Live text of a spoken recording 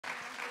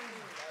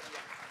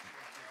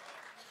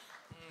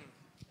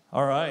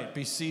All right,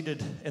 be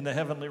seated in the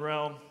heavenly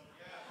realm.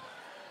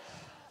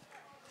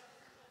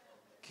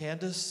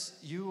 Candace,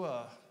 you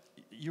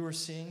were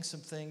seeing some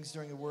things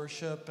during the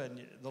worship,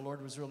 and the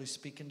Lord was really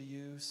speaking to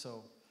you,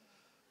 so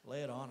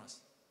lay it on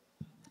us.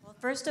 Well,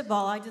 first of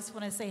all, I just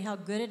want to say how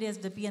good it is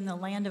to be in the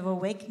land of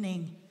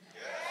awakening.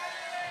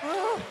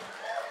 Woo!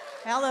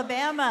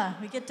 Alabama,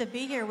 we get to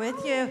be here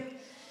with you.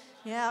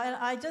 Yeah, and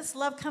I just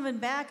love coming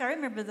back. I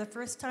remember the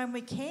first time we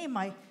came,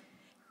 I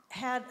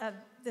had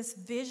this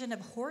vision of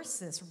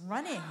horses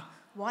running,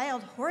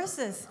 wild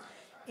horses.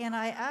 And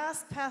I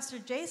asked Pastor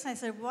Jason, I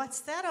said,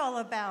 what's that all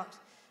about?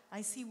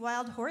 I see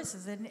wild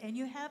horses, and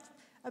you have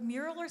a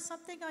mural or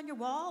something on your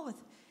wall?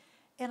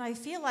 And I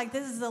feel like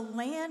this is the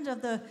land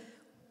of the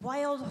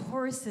wild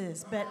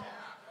horses, but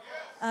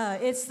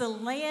it's the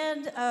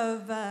land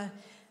of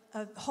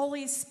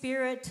Holy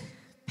Spirit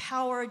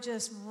power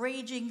just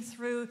raging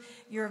through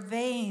your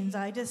veins.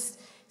 I just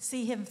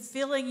see him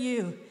filling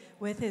you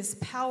with his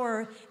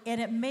power,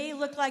 and it may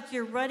look like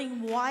you're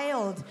running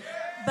wild,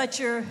 but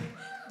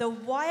the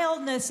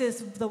wildness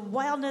is the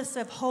wildness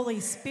of Holy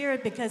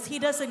Spirit, because he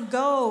doesn't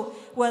go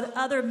where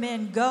other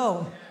men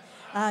go.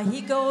 He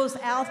goes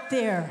out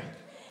there,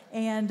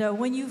 and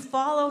when you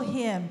follow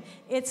him,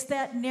 it's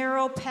that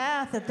narrow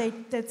path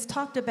that's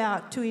talked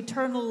about to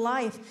eternal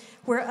life,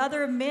 where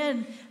other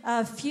men,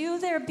 few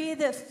there be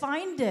that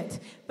find it,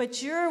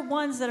 but you're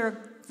ones that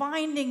are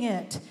finding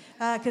it,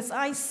 because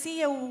I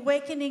see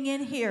awakening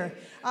in here.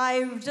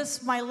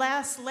 My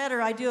last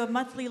letter, I do a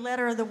monthly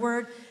letter of the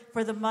word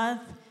for the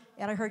month,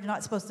 and I heard you're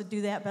not supposed to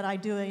do that, but I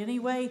do it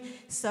anyway,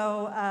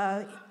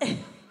 so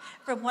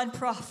from one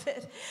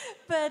prophet.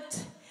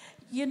 But,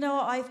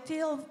 I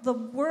feel the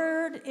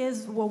word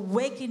is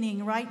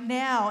awakening right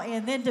now,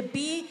 and then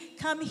to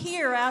come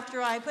here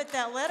after I put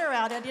that letter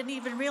out, I didn't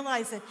even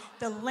realize it,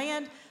 the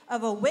land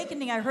of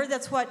awakening. I heard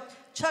that's what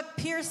Chuck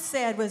Pierce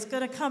said was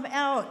going to come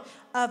out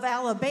of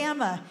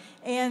Alabama.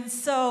 And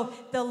so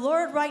the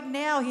Lord right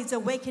now, he's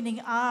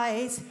awakening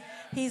eyes,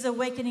 he's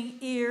awakening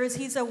ears,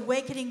 he's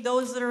awakening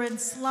those that are in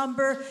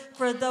slumber.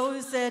 For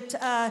those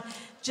that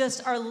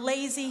just are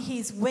lazy,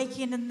 he's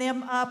waking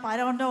them up. I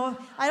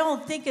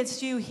don't think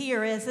it's you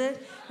here, is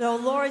it? The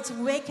Lord's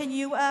waking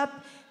you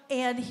up,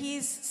 and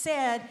he's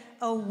said,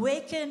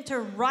 awaken to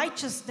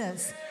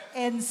righteousness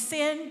and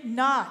sin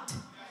not.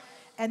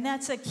 And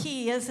that's a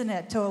key, isn't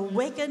it? To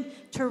awaken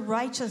to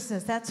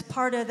righteousness. That's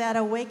part of that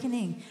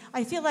awakening.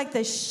 I feel like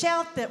the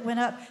shout that went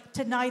up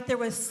tonight, there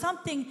was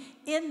something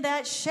in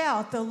that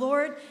shout. The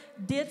Lord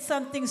did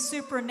something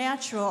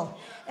supernatural.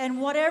 And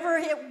whatever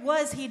it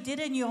was he did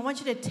in you, I want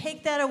you to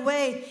take that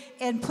away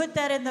and put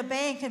that in the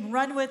bank and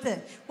run with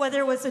it. Whether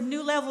it was a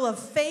new level of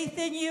faith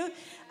in you,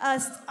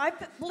 I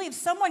believe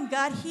someone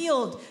got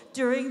healed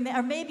during that,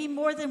 or maybe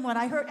more than one.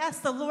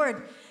 Asked the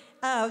Lord,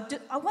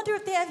 I wonder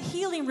if they have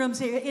healing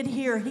rooms in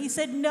here. He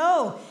said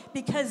no,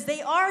 because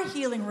they are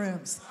healing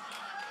rooms.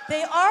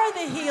 They are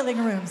the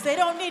healing rooms. They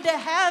don't need to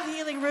have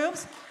healing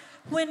rooms.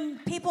 When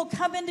people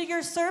come into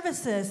your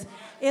services,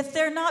 if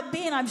they're not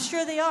being, I'm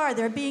sure they are,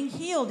 they're being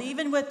healed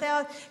even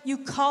without you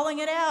calling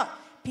it out.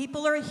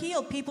 People are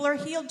healed. People are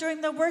healed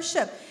during the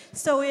worship.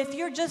 So if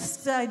you're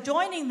just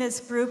joining this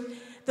group,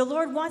 the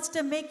Lord wants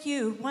to make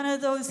you one of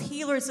those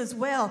healers as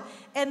well.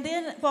 And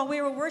then while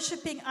we were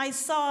worshiping, I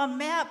saw a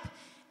map.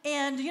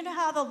 And you know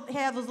how they'll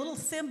have little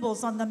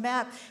symbols on the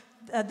map?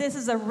 This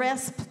is a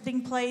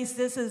resting place.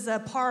 This is a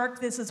park.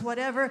 This is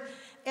whatever.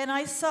 And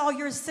I saw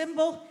your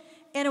symbol,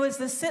 and it was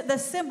the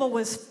symbol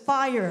was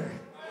fire.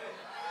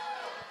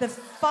 The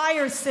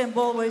fire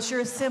symbol was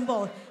your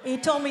symbol. He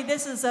told me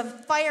this is a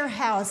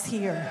firehouse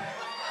here.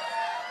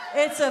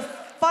 It's a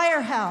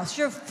firehouse.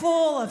 You're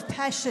full of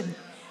passion.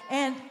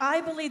 And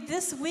I believe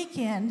this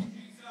weekend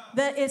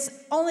that it's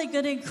only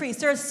going to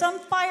increase. There are some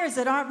fires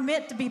that aren't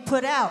meant to be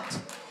put out.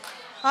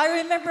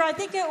 I remember, I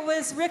think it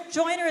was Rick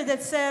Joyner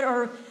that said,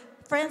 or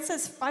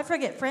Francis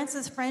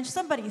French,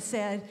 somebody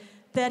said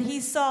that he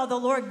saw the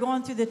Lord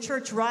going through the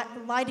church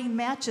lighting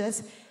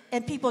matches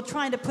and people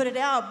trying to put it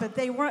out, but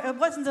it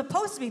wasn't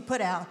supposed to be put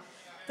out.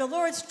 The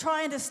Lord's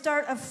trying to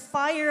start a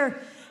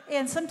fire,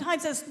 and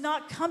sometimes it's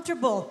not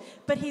comfortable,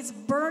 but he's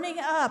burning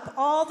up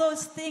all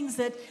those things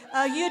that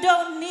you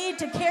don't need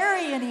to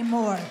carry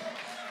anymore.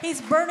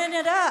 He's burning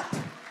it up.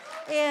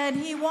 And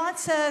he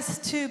wants us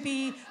to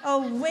be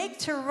awake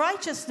to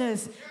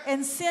righteousness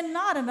and sin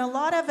not. And a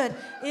lot of it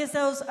is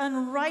those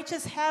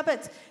unrighteous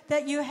habits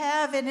that you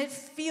have, and it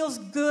feels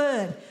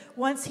good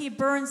once he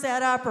burns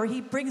that up or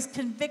he brings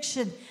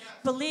conviction.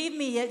 Believe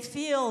me, it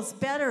feels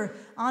better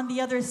on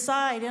the other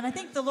side. And I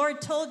think the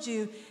Lord told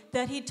you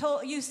that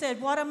you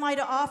said, what am I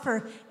to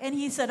offer? And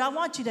he said, I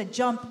want you to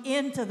jump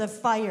into the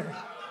fire.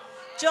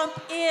 Jump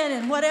in,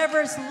 and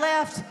whatever's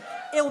left,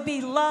 it will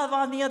be love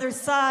on the other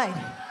side.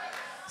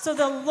 So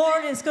the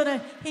Lord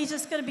he's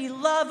just going to be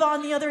love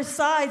on the other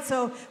side.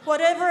 So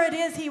whatever it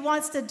is he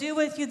wants to do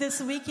with you this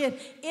weekend,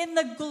 in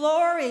the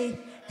glory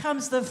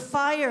comes the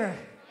fire,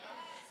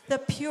 the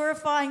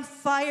purifying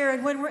fire.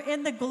 And when we're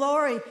in the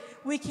glory,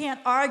 we can't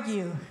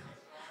argue.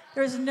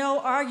 There's no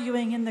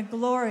arguing in the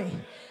glory.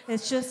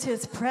 It's just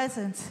his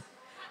presence.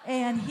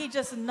 And he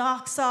just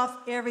knocks off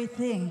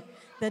everything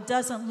that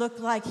doesn't look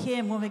like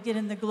him when we get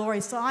in the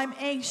glory. So I'm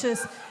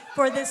anxious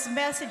for this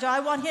message. I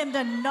want him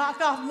to knock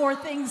off more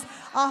things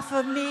off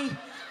of me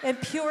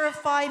and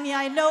purify me.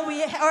 I know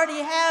we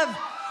already have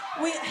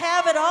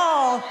it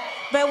all,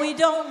 but we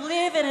don't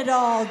live in it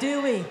all,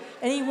 do we?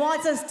 And he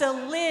wants us to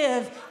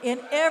live in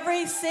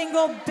every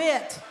single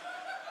bit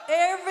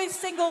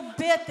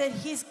that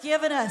he's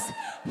given us.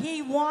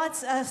 He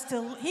wants us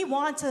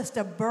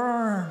to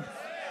burn.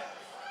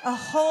 A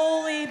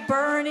holy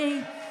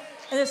burning.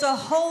 And there's a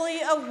holy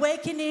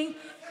awakening.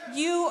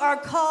 You are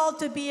called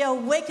to be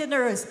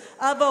awakeners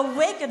of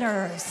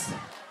awakeners.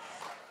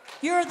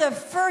 You're the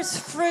first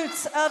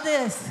fruits of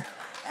this.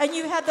 And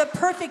you have the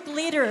perfect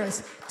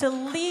leaders to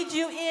lead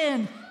you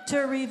in to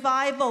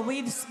revival.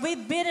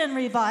 We've been in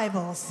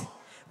revivals.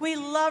 We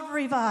love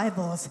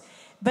revivals.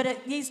 But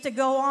it needs to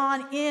go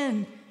on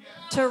in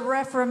to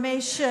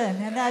reformation.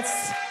 And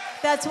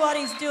that's what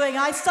he's doing.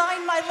 I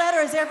sign my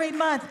letters every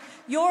month.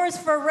 Yours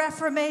for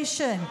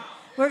reformation.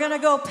 We're going to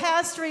go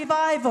past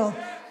revival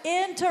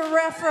into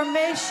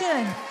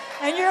reformation.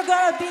 And you're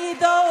going to be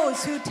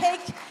those who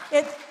take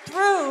it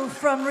through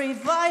from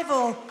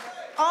revival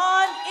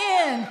on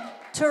in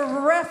to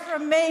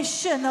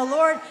reformation. The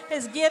Lord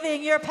is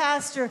giving your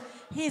pastor,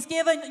 he's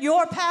given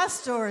your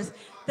pastors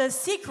the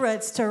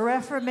secrets to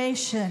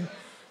reformation.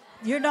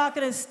 You're not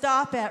going to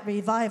stop at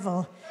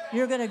revival.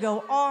 You're going to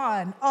go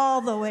on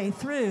all the way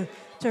through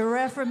to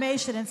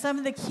reformation. And some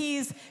of the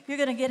keys you're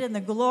going to get in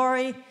the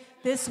glory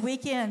this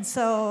weekend.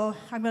 So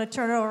I'm going to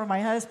turn it over to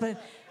my husband.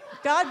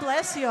 God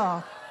bless you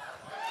all.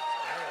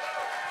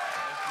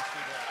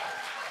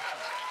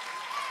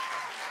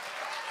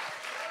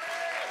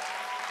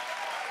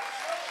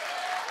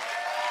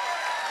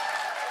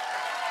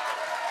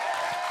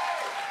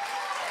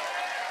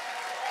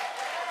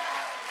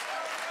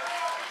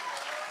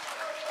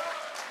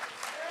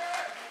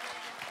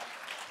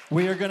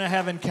 We are going to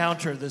have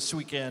encounter this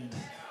weekend.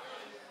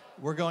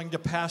 We're going to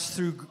pass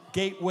through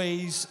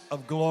gateways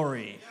of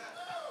glory.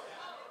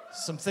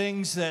 Some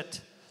things that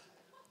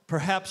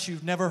perhaps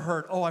you've never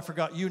heard. Oh, I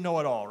forgot. You know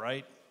it all,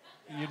 right?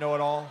 You know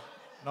it all?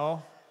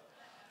 No?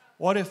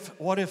 What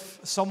if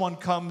someone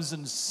comes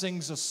and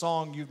sings a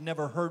song you've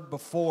never heard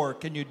before?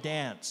 Can you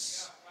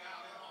dance?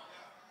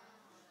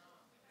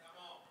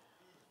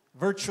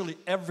 Virtually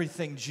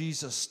everything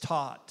Jesus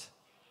taught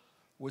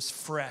was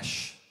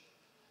fresh.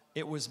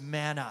 It was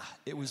manna.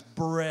 It was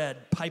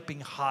bread piping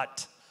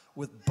hot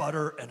with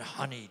butter and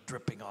honey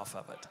dripping off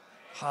of it.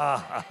 Ha,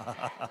 ha,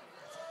 ha, ha.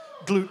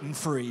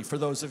 Gluten-free for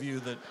those of you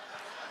that,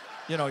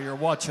 you're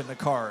watching the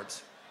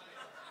cards.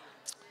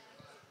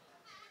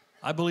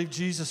 I believe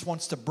Jesus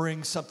wants to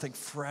bring something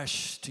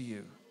fresh to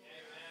you.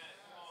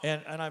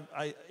 And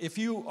if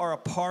you are a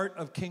part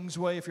of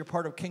Kingsway, if you're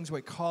part of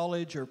Kingsway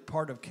College or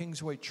part of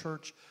Kingsway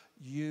Church,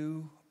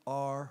 you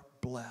are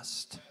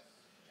blessed.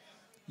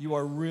 You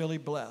are really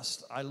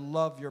blessed. I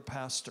love your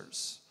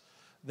pastors.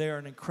 They are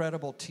an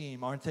incredible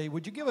team, aren't they?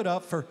 Would you give it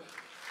up for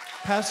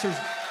pastors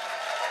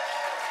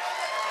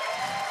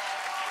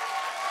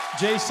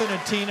Jason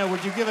and Tina?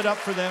 Would you give it up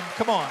for them?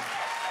 Come on.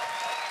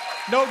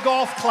 No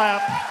golf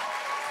clap.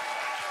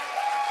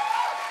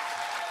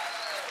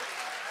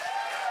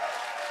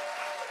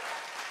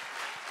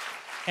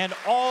 And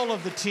all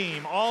of the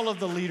team, all of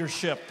the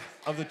leadership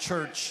of the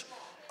church,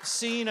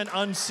 seen and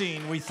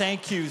unseen, we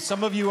thank you.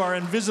 Some of you are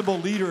invisible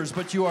leaders,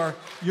 but you're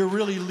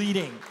really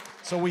leading.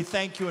 So we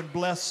thank you and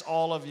bless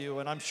all of you,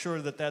 and I'm sure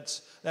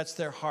that's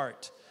their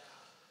heart.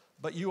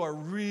 But you are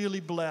really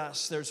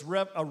blessed. There's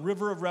a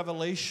river of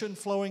revelation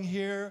flowing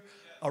here,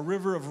 a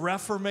river of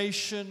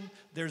reformation.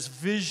 There's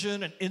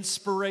vision and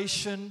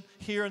inspiration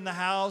here in the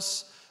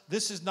house.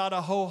 This is not a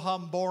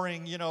ho-hum,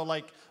 boring,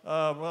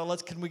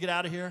 can we get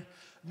out of here?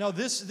 No,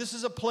 this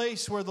is a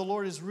place where the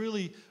Lord is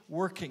really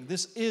working.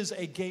 This is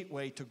a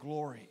gateway to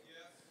glory.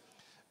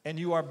 And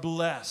you are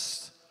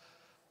blessed.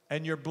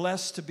 And you're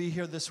blessed to be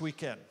here this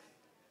weekend.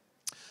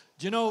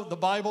 Do you know the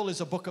Bible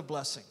is a book of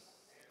blessing?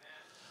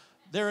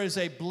 There is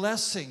a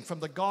blessing from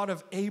the God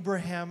of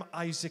Abraham,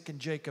 Isaac, and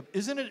Jacob.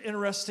 Isn't it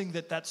interesting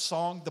that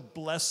song, The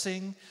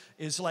Blessing,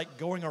 is like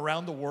going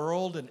around the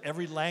world in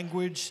every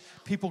language,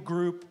 people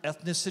group,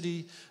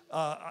 ethnicity,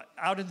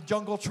 out in the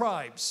jungle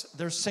tribes.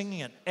 They're singing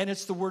it. And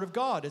it's the word of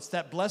God. It's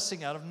that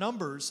blessing out of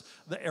Numbers,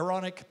 the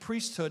Aaronic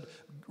priesthood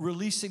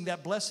releasing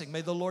that blessing.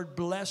 May the Lord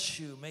bless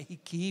you. May he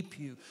keep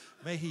you.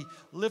 May he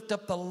lift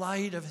up the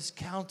light of his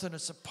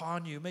countenance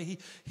upon you. May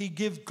he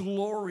give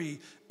glory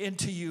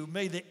into you.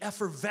 May the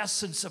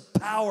effervescence of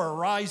power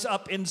rise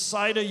up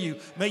inside of you.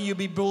 May you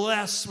be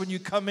blessed when you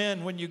come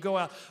in, when you go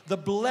out. The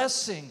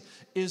blessing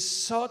is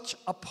such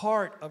a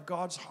part of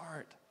God's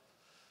heart.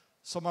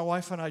 So my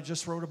wife and I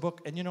just wrote a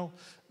book, and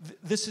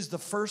this is the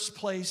first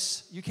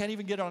place. You can't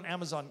even get it on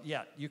Amazon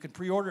yet. You can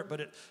pre-order it,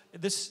 but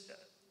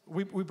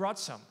we brought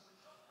some.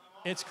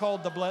 It's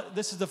called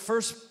this is the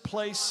first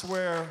place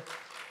where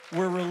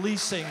we're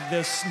releasing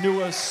this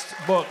newest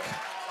book,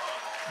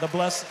 The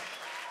Blessing.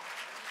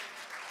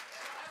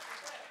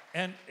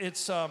 And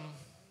it's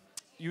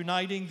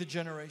uniting the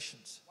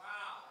generations.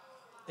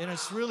 And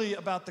it's really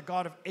about the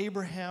God of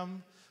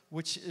Abraham,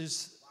 which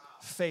is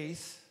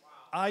faith,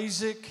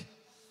 Isaac,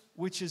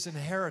 which is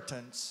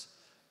inheritance,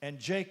 and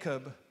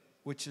Jacob,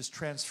 which is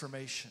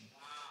transformation.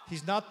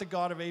 He's not the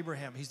God of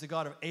Abraham. He's the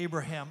God of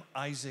Abraham,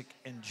 Isaac,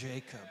 and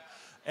Jacob.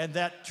 And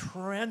that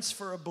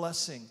transfer of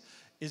blessing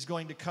is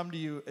going to come to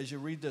you as you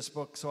read this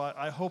book. So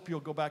I hope you'll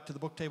go back to the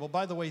book table.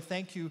 By the way,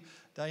 thank you,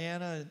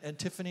 Diana and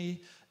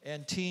Tiffany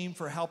and team,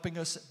 for helping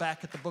us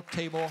back at the book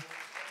table.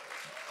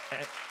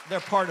 They're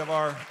part of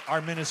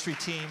our ministry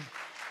team.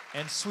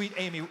 And sweet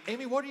Amy.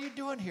 Amy, what are you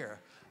doing here?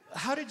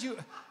 How did you,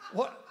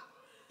 what?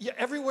 Yeah,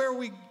 everywhere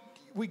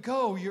we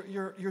go,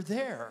 you're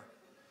there.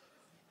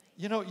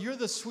 You know, you're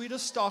the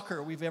sweetest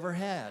stalker we've ever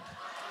had.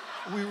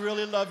 We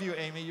really love you,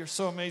 Amy. You're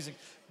so amazing.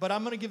 But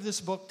I'm going to give this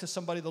book to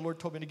somebody the Lord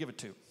told me to give it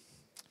to.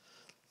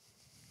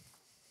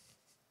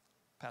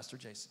 Pastor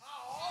Jason.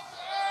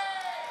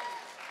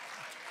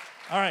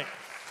 All right.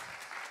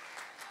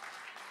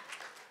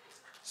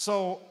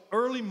 So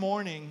early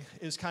morning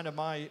is kind of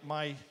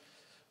my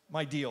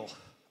deal.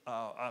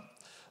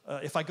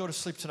 If I go to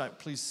sleep tonight,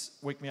 please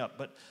wake me up.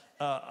 But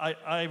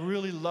I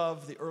really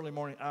love the early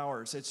morning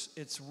hours.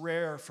 It's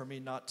rare for me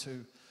not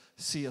to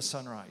see a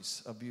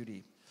sunrise of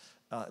beauty.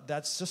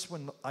 That's just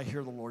when I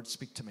hear the Lord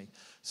speak to me.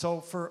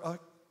 So for,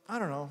 I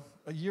don't know,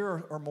 a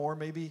year or more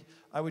maybe,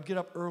 I would get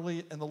up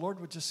early and the Lord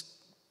would just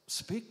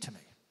speak to me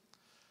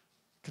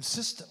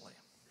consistently.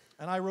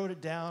 And I wrote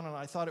it down and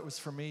I thought it was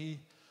for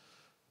me.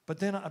 But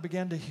then I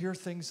began to hear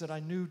things that I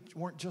knew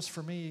weren't just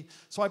for me.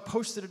 So I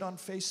posted it on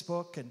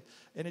Facebook and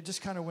it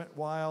just kind of went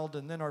wild.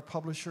 And then our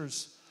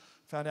publishers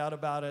found out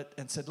about it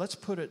and said, let's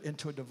put it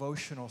into a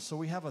devotional. So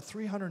we have a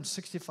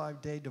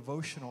 365-day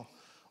devotional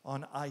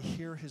on I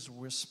Hear His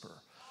Whisper.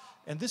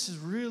 And this is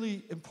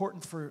really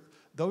important for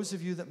those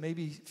of you that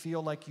maybe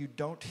feel like you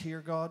don't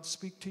hear God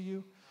speak to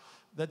you,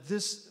 that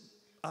this,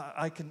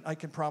 I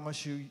can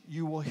promise you,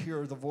 you will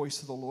hear the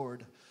voice of the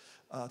Lord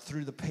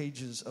through the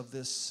pages of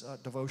this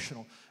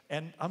devotional.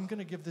 And I'm going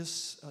to give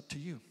this to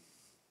you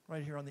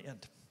right here on the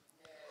end.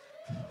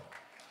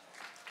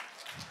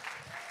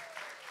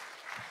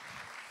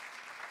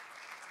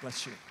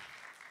 Bless you.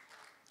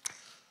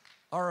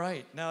 All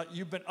right. Now,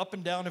 you've been up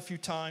and down a few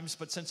times,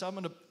 but since I'm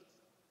going to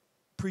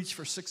preach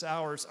for 6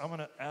 hours, I'm going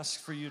to ask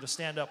for you to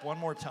stand up one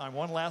more time,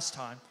 one last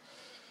time.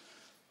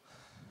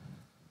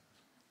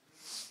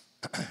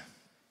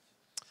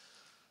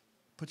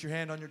 Put your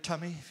hand on your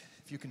tummy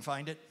if you can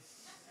find it.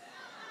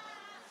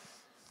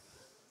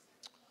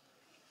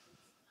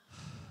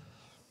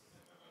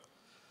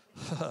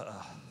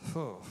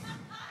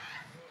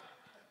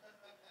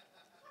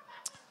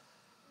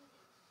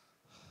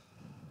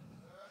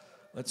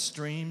 Let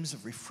streams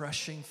of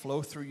refreshing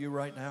flow through you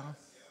right now.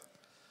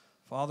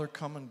 Father,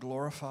 come and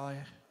glorify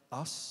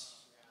us.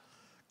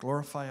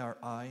 Glorify our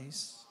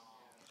eyes.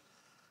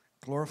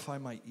 Glorify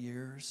my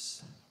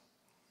ears.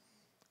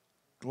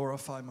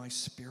 Glorify my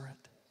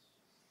spirit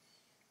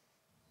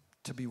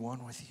to be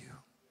one with you.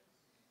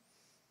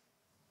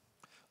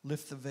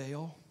 Lift the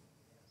veil.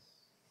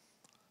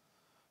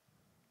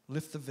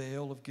 Lift the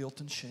veil of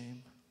guilt and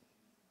shame.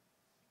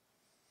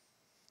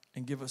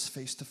 And give us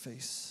face to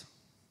face,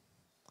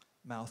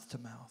 mouth to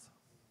mouth,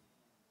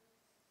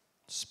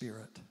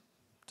 spirit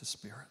to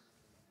spirit.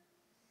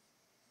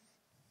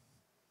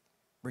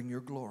 Bring your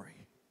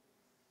glory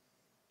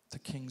to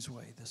King's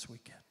Way this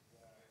weekend.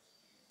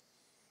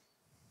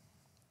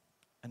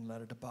 And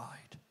let it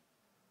abide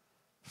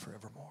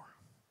forevermore.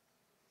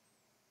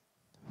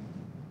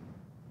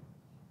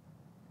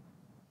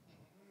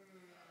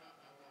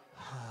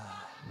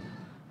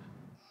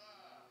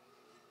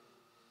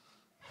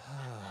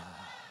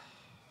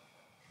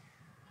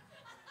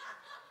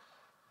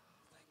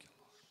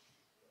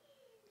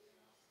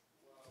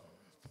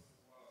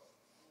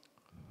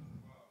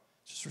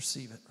 Just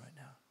receive it right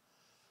now.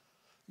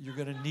 You're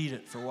going to need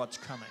it for what's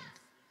coming.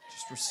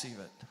 Just receive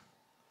it.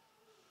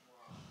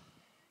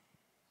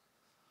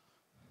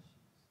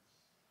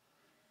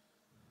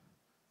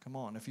 Come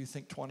on, if you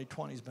think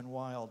 2020 has been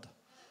wild,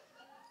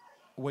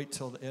 wait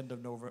till the end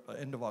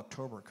of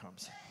October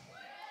comes.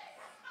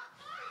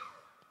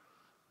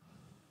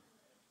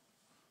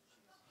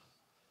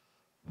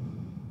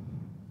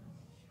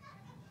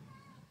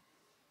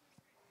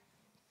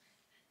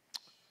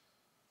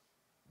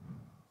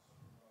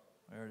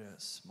 There it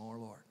is. More,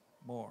 Lord.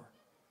 More.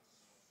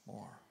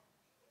 More.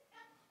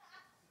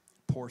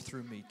 Pour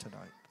through me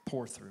tonight.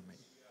 Pour through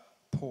me.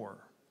 Pour.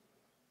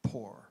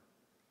 Pour.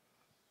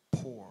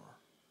 Pour.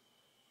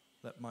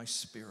 Let my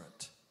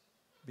spirit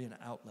be an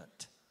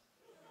outlet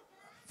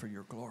for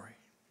your glory.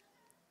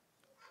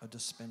 A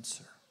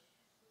dispenser.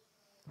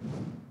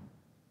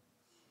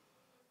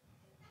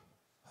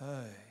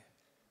 Hey.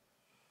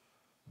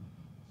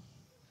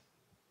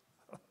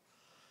 Oh,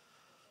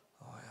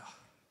 yeah.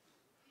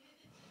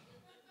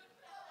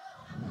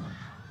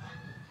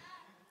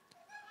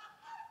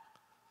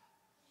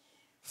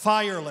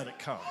 Fire, let it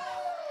come.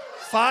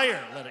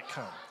 Fire, let it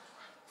come.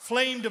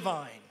 Flame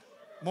divine.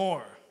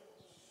 More.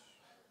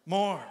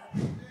 More.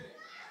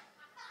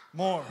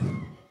 More.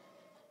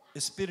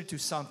 Espiritu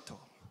Santo,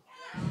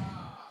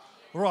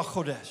 Ruach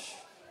Kodesh,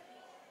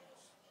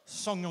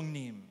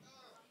 Songyongnim,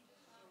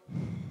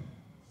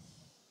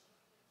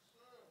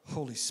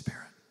 Holy Spirit,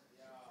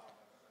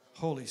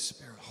 Holy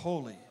Spirit,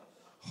 Holy,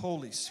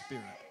 Holy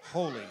Spirit,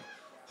 Holy,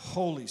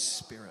 Holy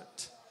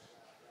Spirit.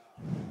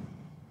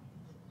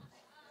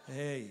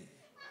 Hey.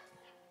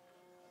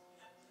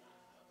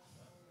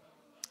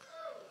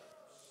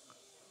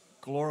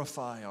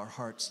 Glorify our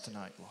hearts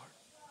tonight, Lord.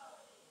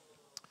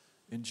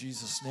 In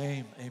Jesus'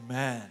 name,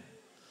 amen.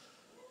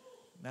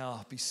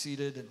 Now be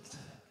seated, and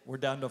we're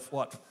down to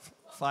what,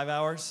 5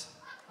 hours?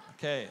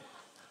 Okay.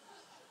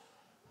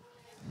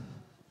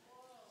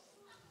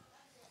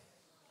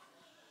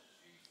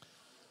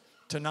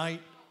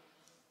 Tonight,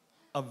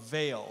 a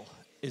veil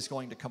is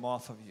going to come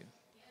off of you.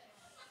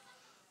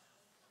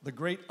 The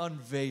great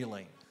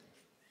unveiling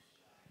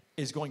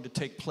is going to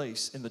take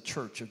place in the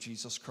church of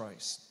Jesus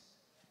Christ.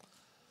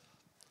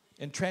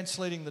 In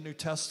translating the New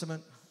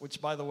Testament,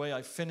 which, by the way,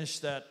 I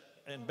finished that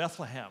in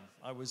Bethlehem.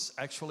 I was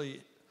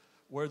actually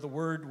where the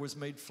Word was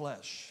made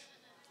flesh.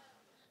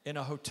 In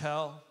a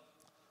hotel,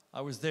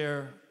 I was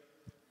there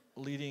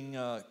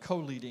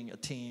co-leading a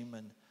team,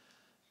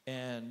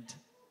 and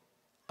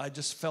I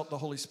just felt the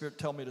Holy Spirit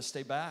tell me to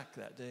stay back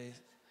that day.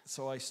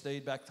 So I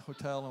stayed back at the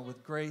hotel, and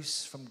with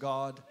grace from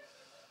God,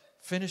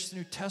 finished the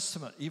New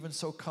Testament. Even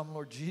so, come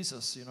Lord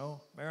Jesus,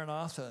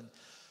 Maranatha,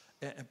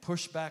 and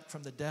pushed back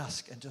from the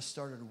desk and just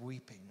started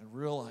weeping and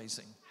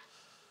realizing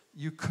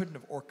you couldn't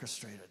have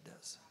orchestrated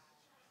this.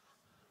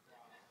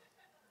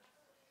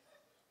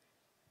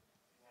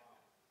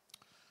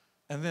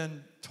 And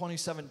then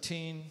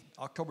 2017,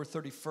 October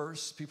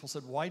 31st, people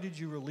said, why did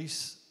you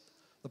release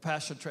the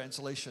Passion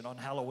Translation on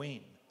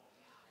Halloween?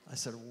 I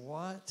said,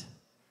 what?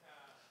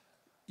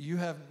 You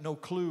have no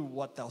clue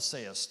what thou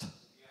sayest.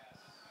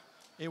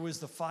 It was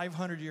the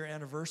 500-year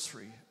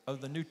anniversary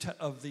of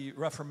the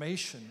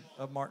Reformation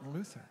of Martin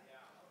Luther.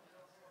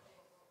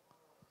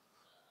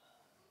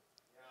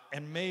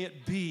 And may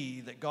it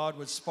be that God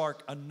would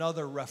spark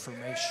another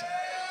Reformation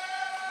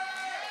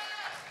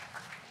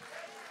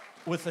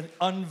with an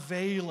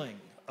unveiling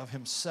of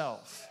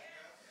himself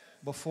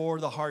before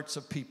the hearts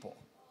of people.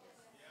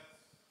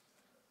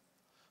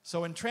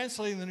 So in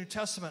translating the New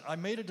Testament, I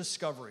made a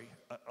discovery,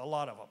 a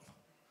lot of them.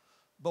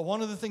 But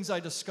one of the things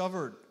I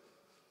discovered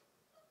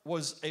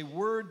was a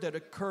word that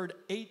occurred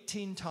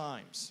 18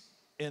 times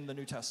in the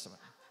New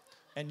Testament.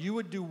 And you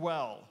would do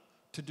well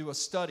to do a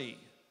study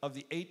of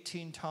the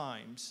 18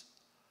 times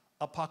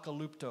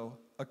apocalypto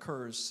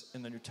occurs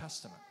in the New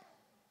Testament.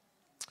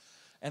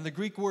 And the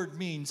Greek word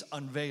means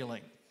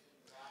unveiling.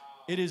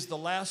 It is the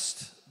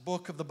last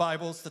book of the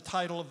Bible. It's the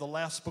title of the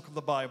last book of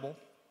the Bible.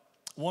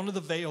 One of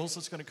the veils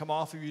that's going to come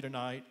off of you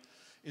tonight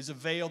is a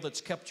veil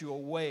that's kept you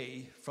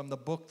away from the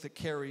book that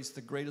carries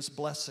the greatest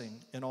blessing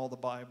in all the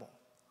Bible.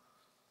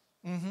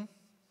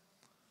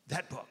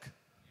 That book.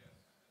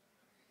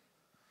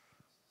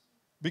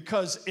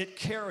 Because it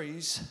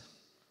carries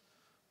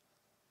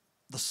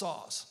the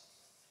sauce.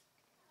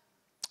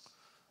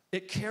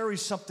 It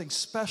carries something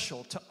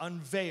special to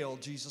unveil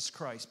Jesus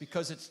Christ,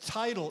 because its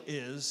title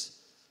is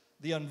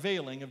The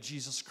Unveiling of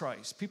Jesus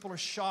Christ. People are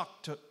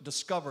shocked to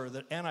discover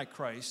that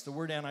Antichrist, the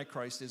word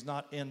Antichrist, is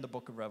not in the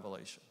book of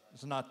Revelation.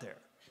 It's not there.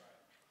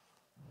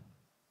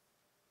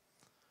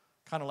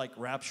 Kind of like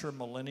rapture,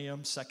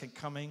 millennium, second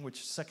coming,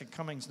 which second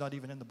coming is not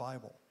even in the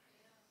Bible.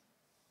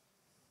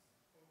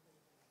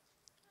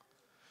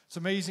 It's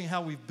amazing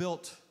how we've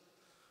built,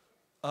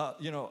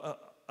 a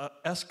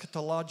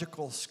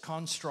eschatological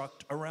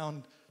construct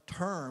around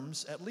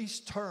terms, at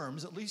least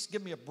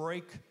give me a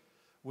break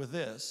with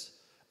this,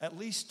 at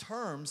least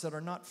terms that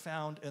are not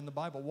found in the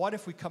Bible. What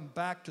if we come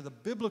back to the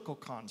biblical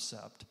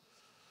concept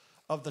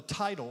of the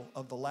title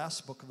of the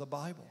last book of the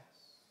Bible?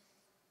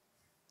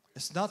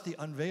 It's not the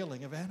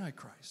unveiling of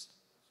Antichrist.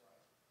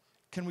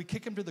 Can we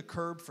kick him to the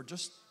curb for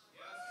just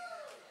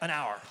an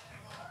hour?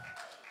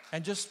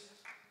 And just,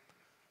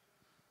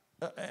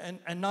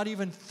 and not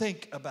even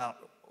think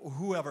about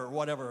whoever,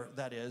 whatever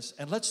that is.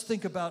 And let's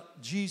think about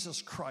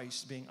Jesus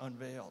Christ being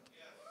unveiled.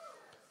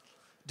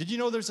 Did you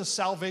know there's a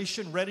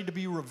salvation ready to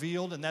be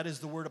revealed, and that is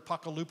the word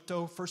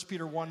apocalypto? 1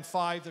 Peter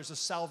 1:5, there's a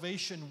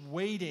salvation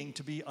waiting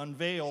to be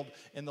unveiled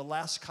in the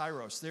last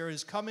kairos. There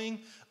is coming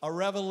a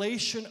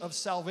revelation of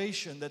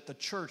salvation that the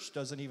church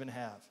doesn't even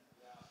have.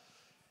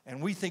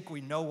 And we think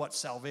we know what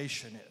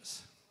salvation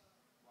is.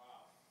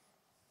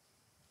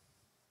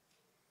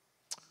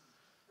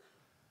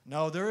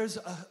 No, there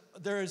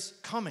is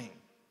coming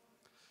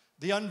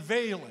the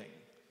unveiling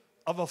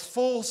of a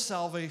full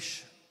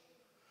salvation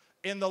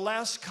in the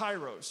last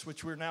kairos,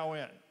 which we're now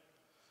in,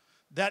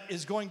 that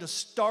is going to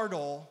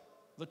startle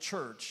the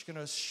church, going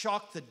to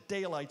shock the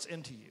daylights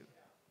into you.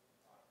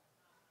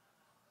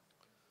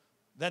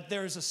 That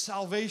there is a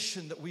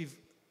salvation that we've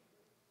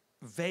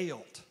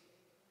veiled.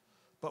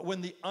 But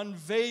when the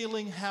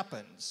unveiling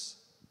happens,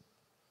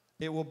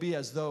 it will be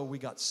as though we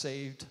got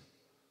saved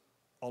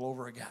all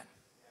over again.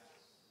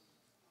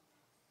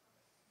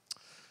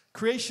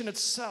 Creation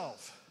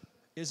itself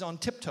is on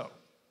tiptoe,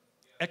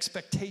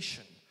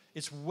 expectation,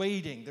 It's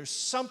waiting. There's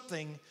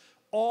something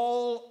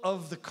all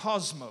of the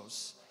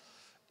cosmos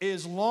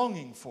is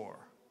longing for.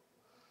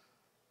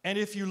 And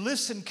if you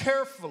listen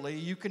carefully,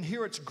 you can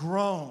hear its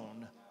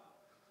groan.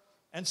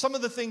 And some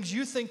of the things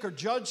you think are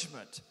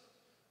judgment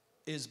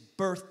is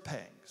birth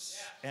pangs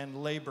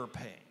and labor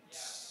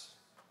pains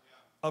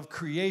of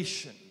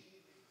creation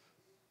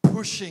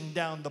pushing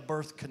down the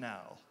birth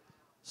canal.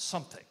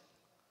 Something.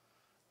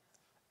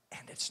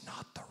 And it's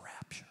not the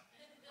rapture.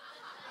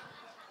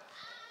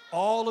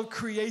 All of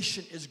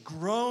creation is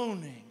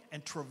groaning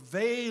and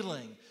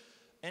travailing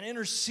and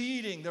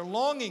interceding. They're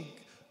longing.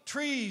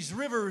 Trees,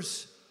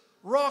 rivers,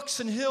 rocks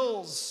and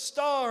hills,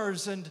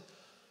 stars and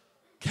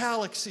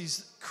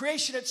galaxies.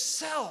 Creation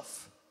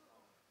itself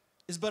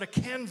is but a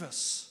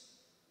canvas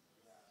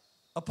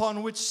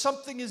upon which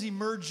something is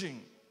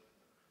emerging.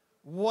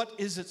 What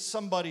is it?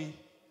 Somebody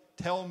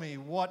tell me,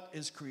 what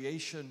is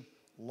creation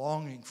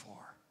longing for?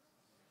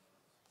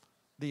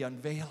 The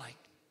unveiling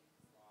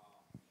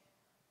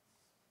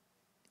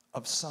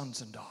of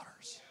sons and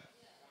daughters.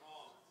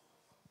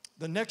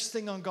 The next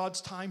thing on God's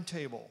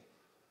timetable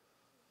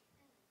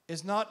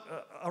is not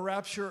a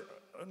rapture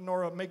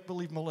nor a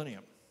make-believe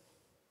millennium.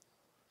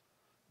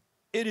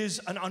 It is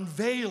an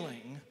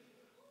unveiling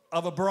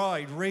of a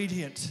bride,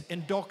 radiant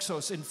in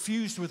doxos,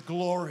 infused with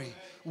glory,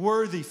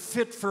 worthy,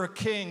 fit for a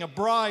king, a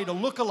bride, a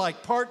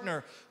look-alike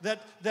partner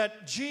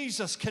that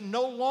Jesus can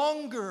no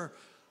longer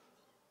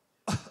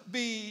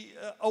be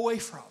away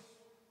from.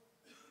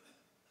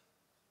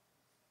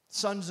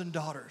 Sons and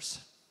daughters.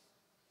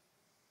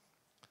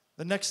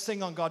 The next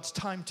thing on God's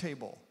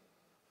timetable,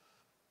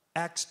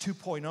 Acts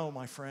 2.0,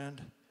 my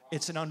friend.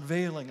 It's an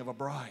unveiling of a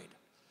bride.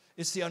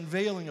 It's the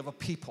unveiling of a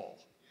people.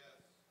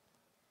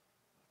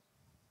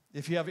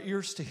 If you have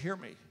ears to hear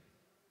me,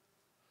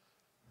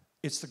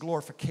 it's the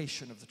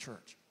glorification of the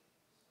church.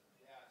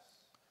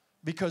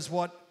 Because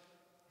what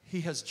he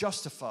has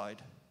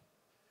justified,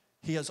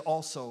 he has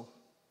also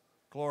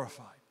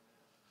glorified.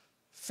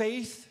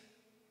 Faith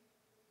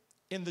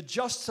in the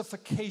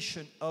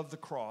justification of the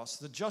cross,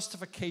 the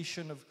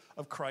justification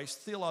of Christ,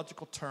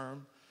 theological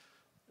term,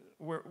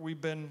 where we've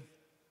been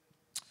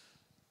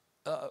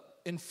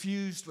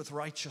infused with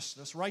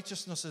righteousness.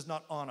 Righteousness is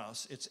not on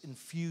us, it's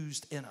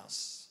infused in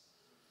us.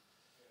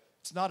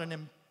 It's not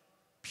an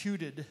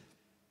imputed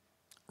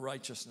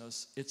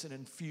righteousness, it's an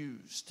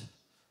infused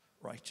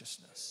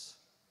righteousness.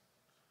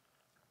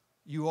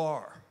 You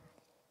are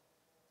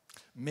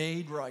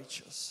made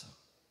righteous.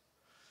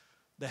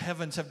 The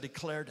heavens have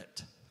declared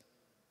it.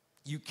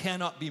 You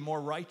cannot be more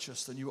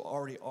righteous than you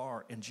already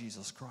are in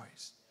Jesus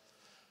Christ.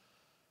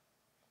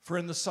 For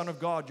in the Son of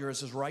God, you're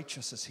as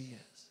righteous as he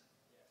is.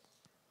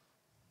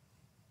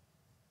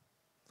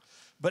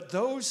 But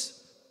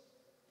those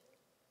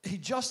he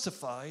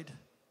justified,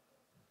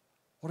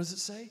 what does it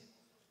say?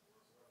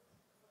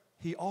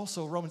 He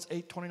also, Romans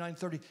 8, 29,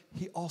 30,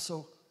 he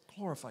also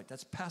glorified.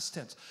 That's past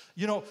tense.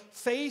 You know,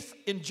 faith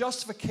in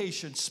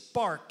justification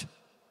sparked,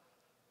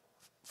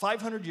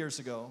 500 years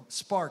ago,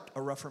 sparked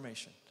a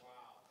reformation.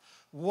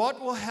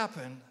 What will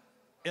happen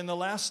in the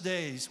last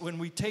days when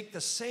we take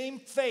the same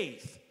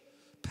faith,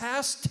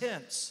 past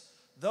tense,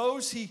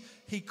 those he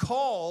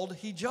called,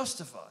 he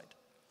justified.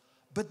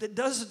 But that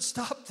doesn't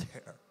stop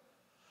there.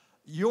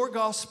 Your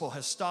gospel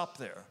has stopped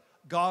there.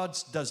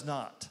 God's does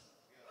not.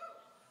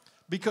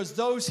 Because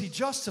those he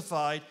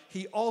justified,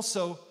 he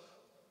also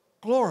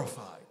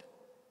glorified.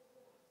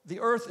 The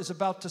earth is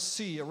about to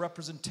see a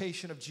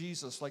representation of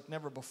Jesus like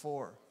never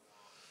before.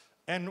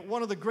 And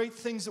one of the great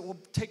things that will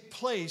take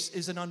place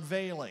is an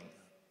unveiling.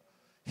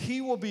 He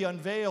will be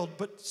unveiled,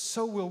 but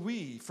so will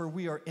we, for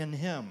we are in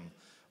him.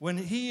 When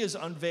he is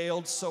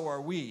unveiled, so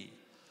are we.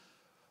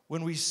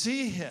 When we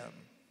see him,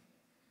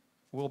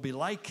 we'll be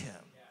like him.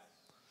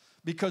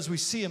 Because we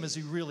see him as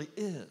he really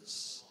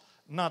is,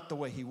 not the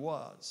way he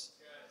was.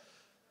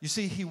 You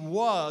see, he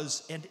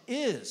was and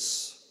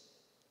is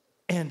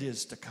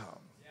to come.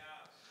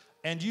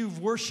 And you've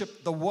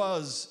worshiped the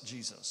was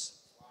Jesus,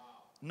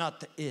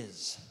 not the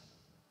is.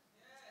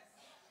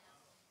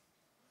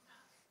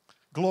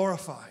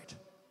 Glorified.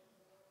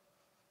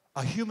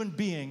 A human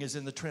being is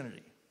in the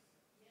Trinity.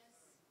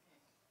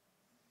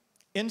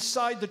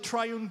 Inside the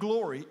triune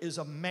glory is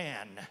a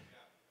man,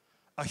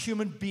 a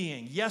human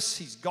being. Yes,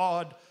 he's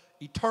God,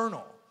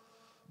 eternal.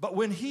 But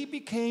when he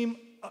became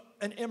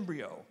an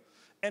embryo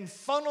and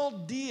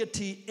funneled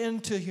deity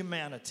into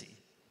humanity,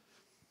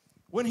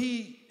 when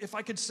he, if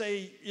I could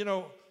say,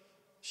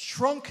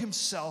 shrunk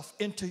himself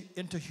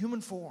into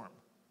human form,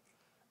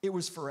 it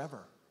was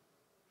forever.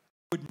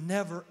 Would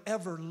never,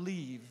 ever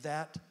leave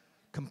that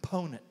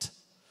component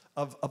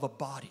of a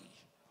body.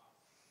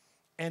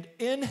 And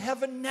in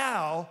heaven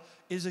now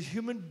is a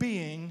human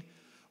being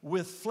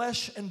with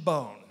flesh and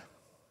bone.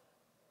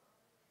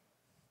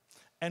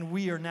 And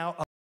we are now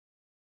of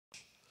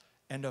flesh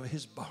and of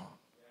his bone.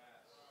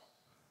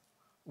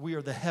 We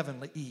are the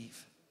heavenly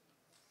Eve.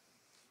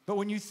 But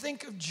when you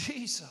think of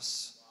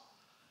Jesus,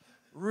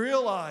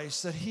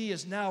 realize that he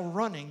is now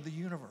running the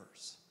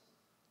universe.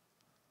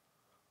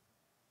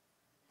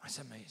 That's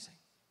amazing.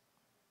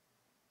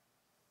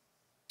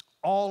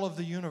 All of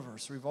the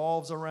universe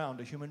revolves around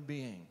a human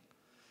being.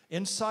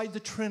 Inside the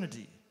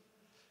Trinity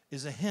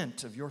is a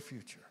hint of your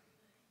future.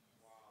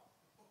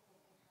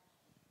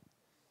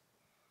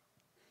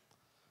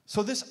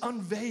 So this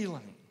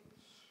unveiling,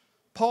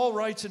 Paul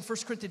writes in 1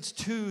 Corinthians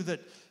 2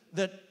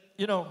 that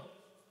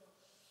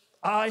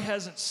eye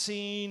hasn't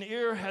seen,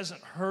 ear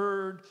hasn't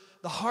heard,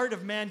 the heart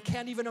of man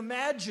can't even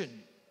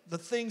imagine the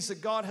things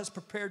that God has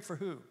prepared for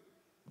who?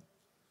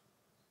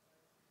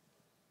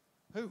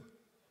 Who?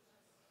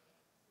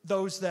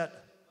 Those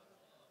that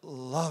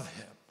love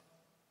him.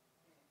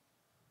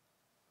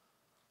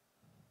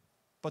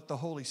 But the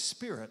Holy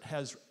Spirit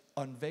has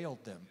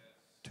unveiled them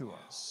to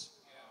us.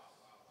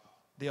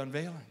 The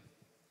unveiling.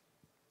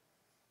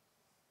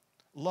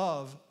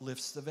 Love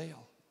lifts the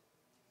veil.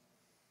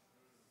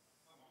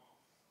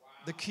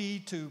 The key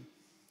to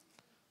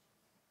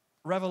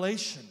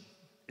revelation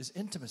is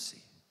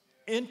intimacy.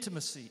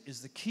 Intimacy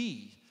is the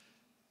key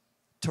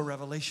to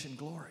revelation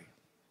glory.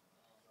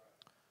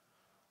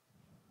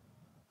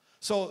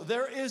 So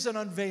there is an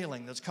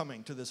unveiling that's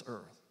coming to this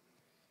earth.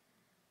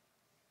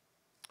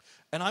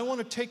 And I want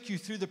to take you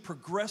through the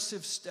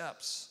progressive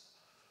steps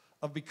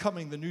of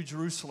becoming the New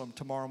Jerusalem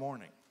tomorrow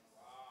morning.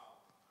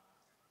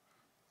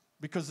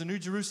 Because the New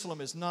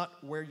Jerusalem is not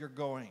where you're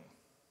going.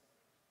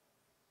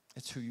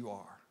 It's who you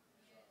are.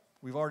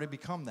 We've already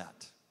become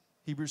that.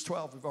 Hebrews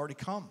 12, we've already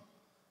come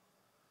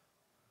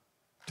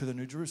to the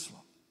New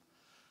Jerusalem.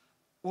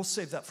 We'll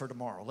save that for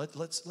tomorrow.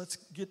 Let's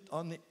get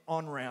on the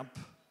on-ramp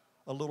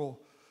a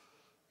little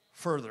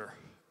further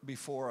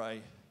before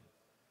I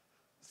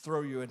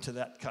throw you into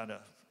that kind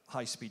of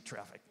high-speed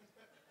traffic.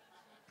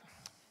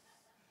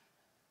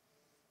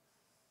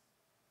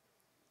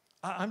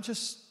 I'm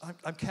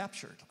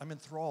captured. I'm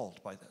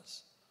enthralled by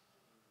this.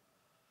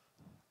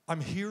 I'm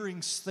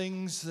hearing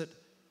things that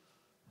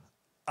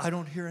I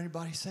don't hear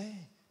anybody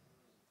saying.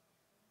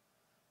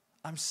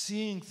 I'm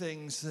seeing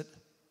things that,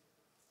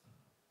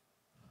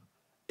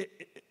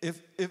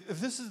 if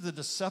this is the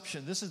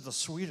deception, this is the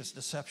sweetest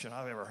deception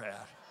I've ever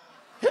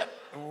had.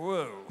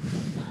 Whoa.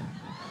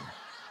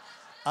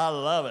 I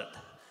love it.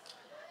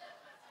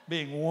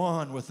 Being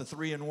one with the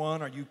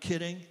 3-in-1, are you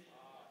kidding?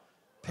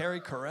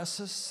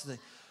 Perichoresis,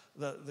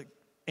 the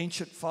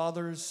ancient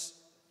fathers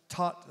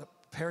taught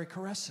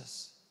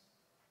perichoresis.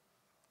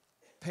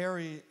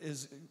 Peri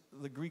is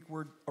the Greek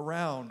word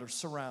around or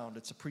surround.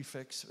 It's a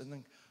prefix. And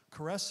then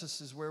choresis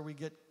is where we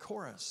get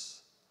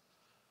chorus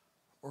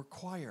or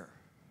choir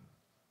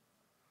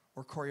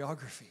or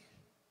choreography.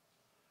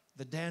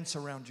 The dance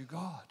around you,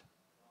 God.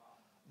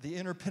 The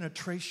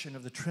interpenetration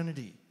of the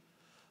Trinity.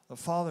 The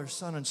Father,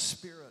 Son, and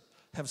Spirit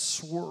have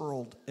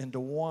swirled into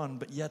one,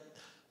 but yet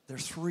they're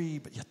three,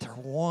 but yet they're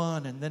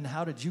one. And then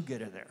how did you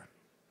get in there?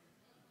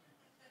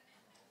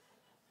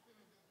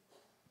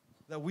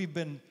 That we've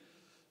been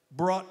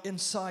brought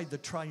inside the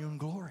triune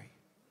glory.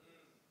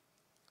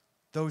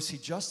 Those he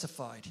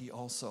justified, he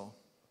also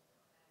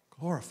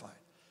glorified.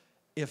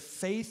 If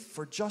faith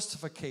for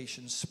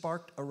justification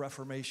sparked a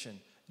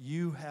reformation,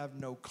 you have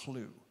no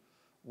clue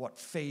what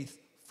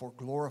faith for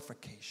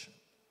glorification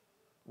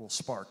will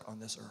spark on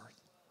this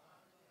earth.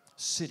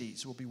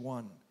 Cities will be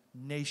won.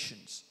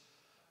 Nations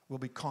will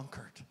be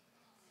conquered.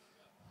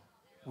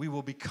 We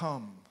will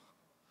become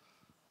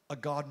a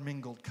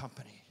God-mingled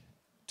company,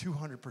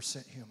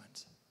 200%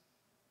 humans.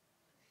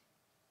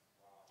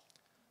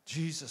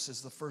 Jesus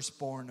is the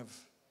firstborn of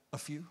a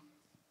few,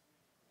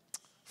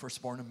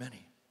 firstborn of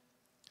many.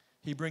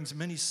 He brings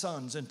many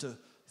sons into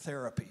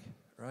therapy,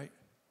 right?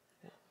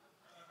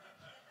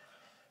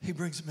 He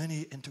brings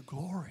many into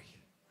glory.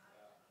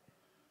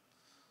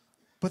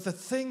 But the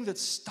thing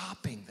that's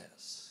stopping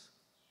this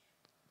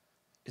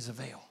is a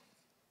veil.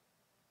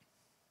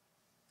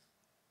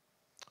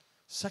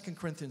 2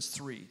 Corinthians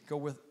 3.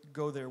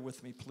 Go there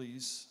with me,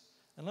 please.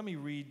 And let me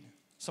read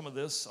some of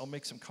this. I'll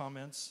make some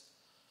comments,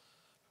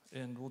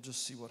 and we'll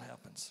just see what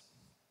happens.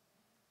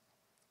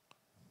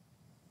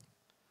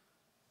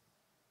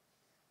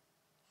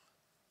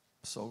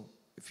 So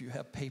if you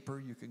have paper,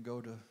 you can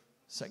go to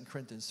 2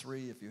 Corinthians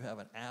 3. If you have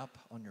an app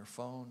on your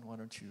phone, why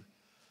don't you...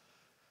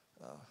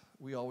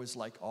 we always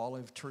like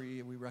Olive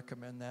Tree. We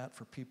recommend that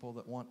for people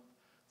that want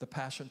the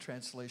Passion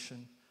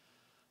Translation.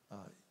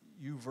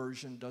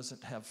 YouVersion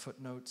doesn't have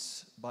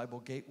footnotes. Bible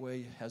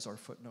Gateway has our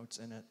footnotes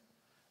in it.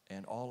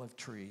 And Olive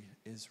Tree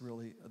is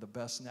really the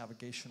best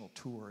navigational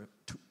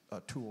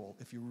tool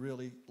if you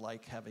really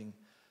like having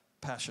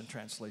Passion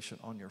Translation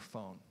on your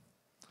phone.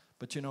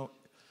 But you know,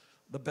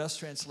 the best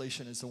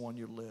translation is the one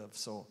you live.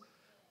 So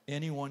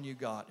any one you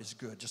got is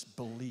good. Just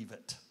believe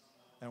it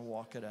and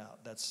walk it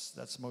out.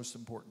 That's most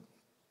important.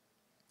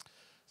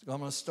 So I'm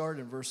going to start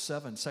in verse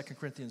 7, 2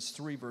 Corinthians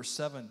 3, verse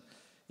 7.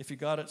 If you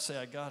got it, say,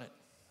 I got it.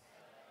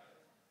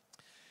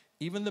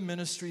 Even the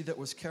ministry that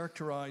was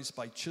characterized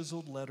by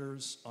chiseled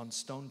letters on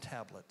stone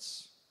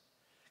tablets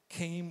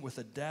came with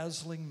a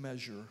dazzling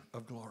measure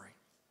of glory.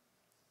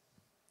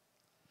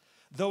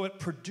 Though it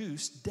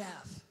produced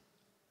death,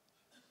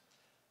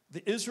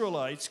 the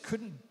Israelites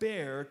couldn't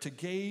bear to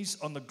gaze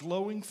on the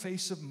glowing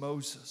face of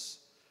Moses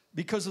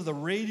because of the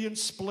radiant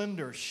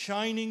splendor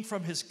shining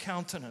from his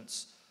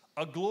countenance,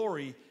 a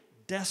glory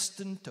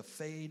destined to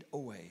fade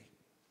away.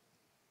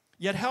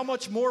 Yet how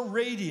much more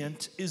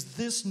radiant is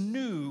this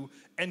new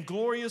and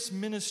glorious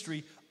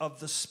ministry of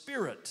the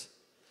Spirit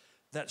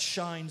that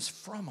shines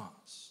from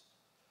us?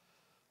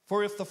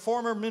 For if the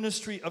former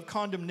ministry of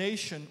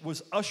condemnation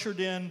was ushered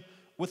in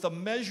with a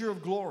measure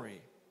of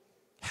glory,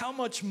 how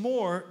much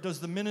more does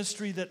the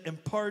ministry that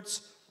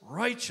imparts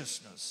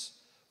righteousness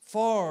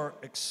far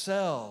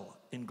excel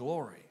in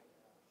glory?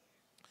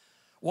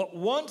 What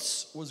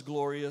once was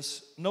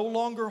glorious no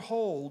longer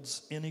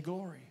holds any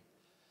glory,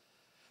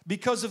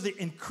 because of the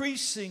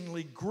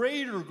increasingly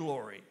greater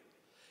glory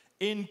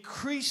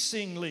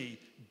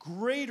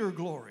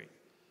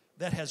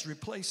that has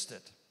replaced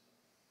it.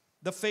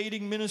 The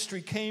fading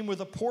ministry came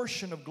with a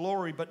portion of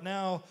glory, but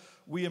now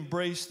we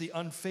embrace the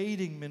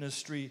unfading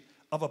ministry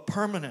of a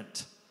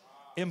permanent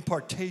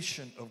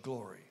impartation of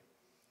glory.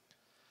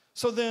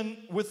 So then,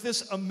 with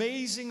this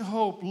amazing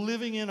hope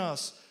living in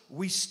us,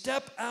 we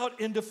step out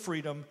into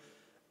freedom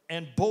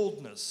and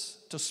boldness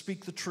to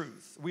speak the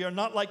truth. We are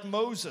not like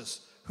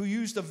Moses, who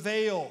used a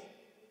veil,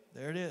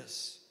 there it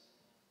is,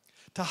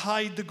 to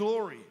hide the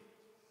glory,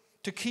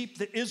 to keep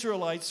the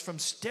Israelites from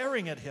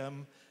staring at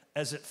him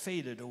as it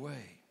faded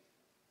away.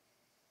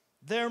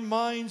 Their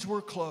minds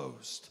were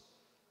closed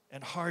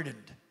and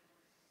hardened.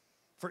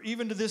 For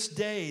even to this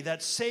day,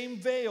 that same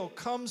veil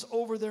comes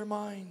over their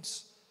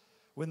minds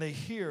when they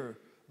hear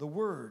the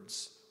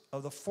words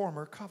of the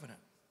former covenant.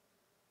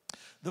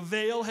 The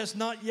veil has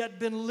not yet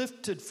been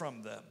lifted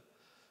from them,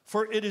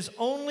 for it is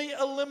only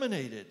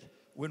eliminated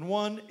when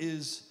one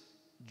is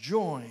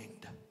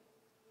joined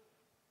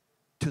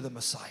to the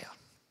Messiah.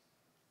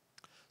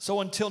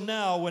 So until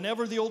now,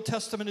 whenever the Old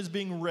Testament is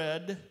being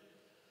read,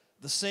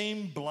 the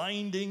same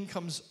blinding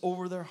comes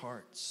over their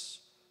hearts.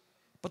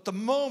 But the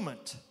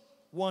moment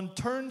one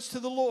turns to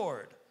the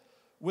Lord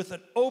with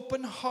an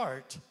open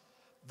heart,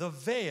 the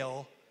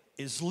veil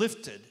is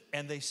lifted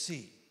and they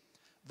see.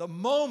 The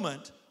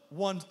moment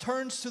one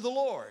turns to the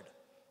Lord,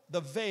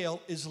 the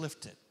veil is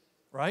lifted,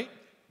 right?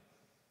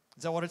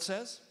 Is that what it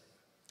says?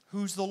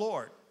 Who's the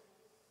Lord?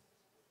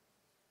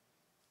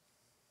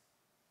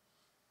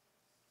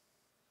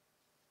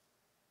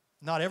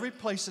 Not every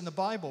place in the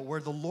Bible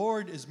where the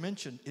Lord is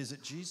mentioned is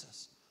it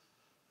Jesus.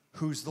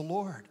 Who's the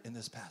Lord in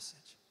this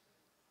passage?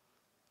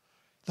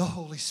 The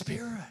Holy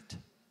Spirit.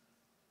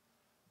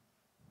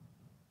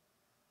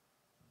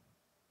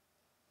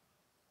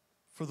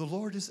 For the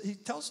Lord is, he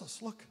tells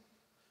us, look,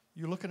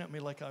 you're looking at me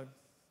like I'm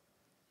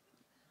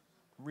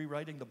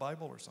rewriting the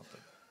Bible or something.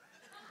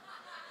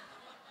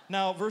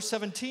 Now, verse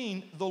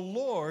 17, the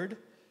Lord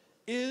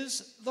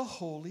is the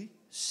Holy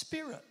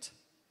Spirit.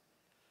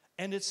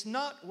 And it's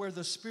not where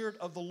the Spirit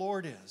of the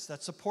Lord is.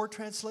 That's a poor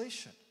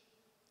translation.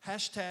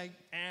 Hashtag,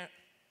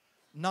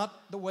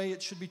 not the way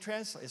it should be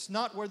translated. It's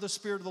not where the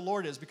Spirit of the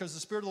Lord is, because the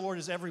Spirit of the Lord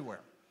is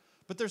everywhere.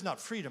 But there's not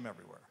freedom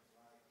everywhere.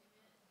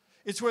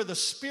 It's where the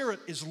Spirit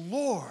is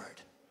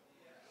Lord.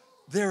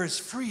 There is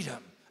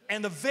freedom.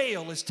 And the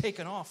veil is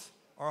taken off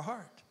our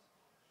heart.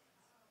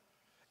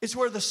 It's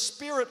where the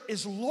Spirit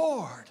is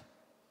Lord.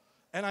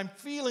 And I'm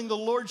feeling the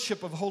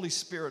lordship of Holy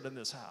Spirit in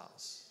this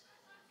house.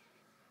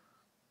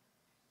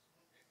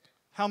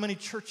 How many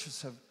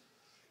churches have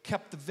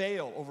kept the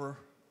veil over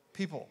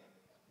people,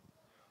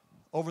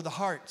 over the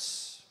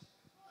hearts?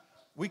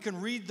 We can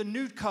read the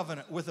New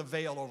Covenant with a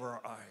veil over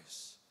our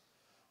eyes.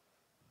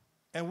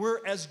 And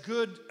we're as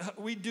good,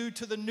 we do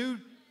to the New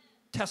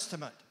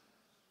Testament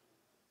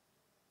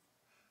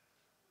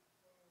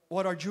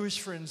what our Jewish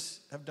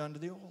friends have done to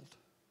the Old.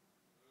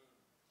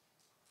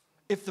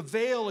 If the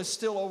veil is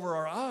still over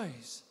our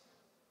eyes,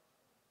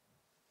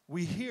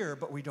 we hear,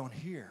 but we don't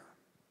hear.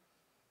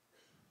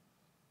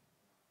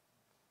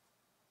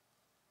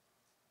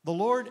 The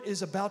Lord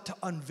is about to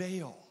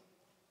unveil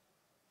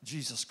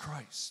Jesus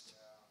Christ.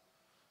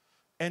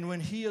 And when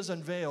he is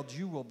unveiled,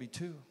 you will be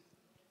too.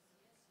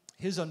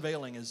 His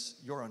unveiling is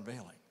your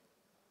unveiling.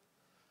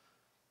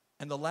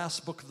 And the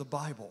last book of the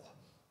Bible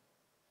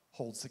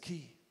holds the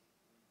key.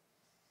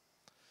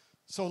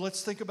 So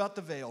let's think about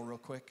the veil real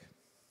quick.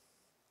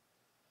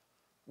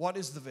 What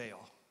is the veil?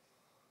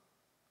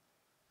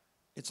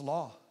 It's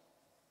law.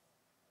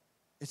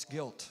 It's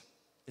guilt.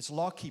 It's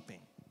law-keeping.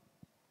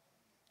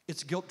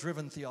 It's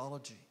guilt-driven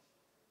theology.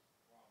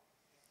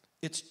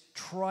 It's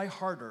try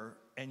harder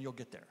and you'll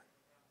get there.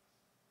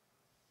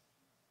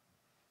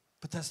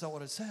 But that's not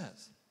what it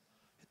says.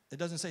 It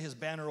doesn't say his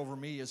banner over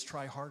me is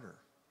try harder.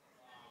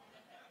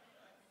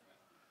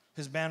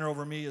 His banner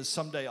over me is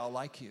someday I'll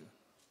like you.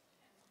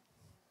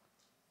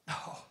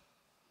 No.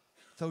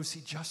 Those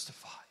he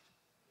justified,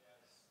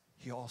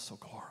 he also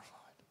glorified.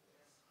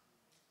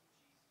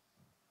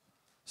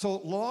 So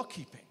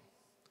law-keeping.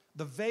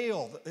 The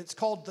veil, it's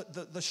called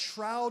the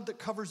shroud that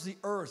covers the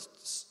earth.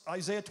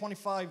 Isaiah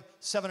 25,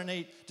 7 and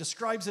 8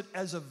 describes it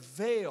as a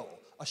veil,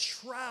 a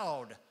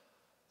shroud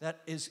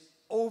that is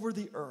over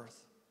the earth.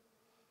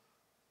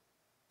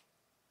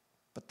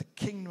 But the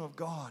kingdom of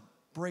God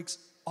breaks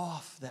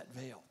off that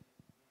veil.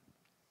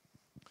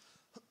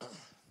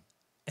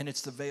 And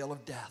it's the veil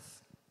of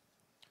death.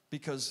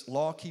 Because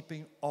law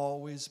keeping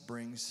always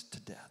brings to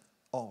death.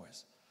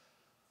 Always.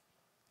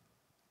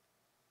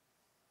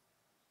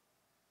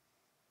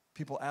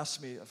 People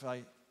ask me if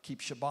I keep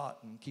Shabbat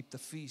and keep the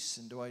feasts,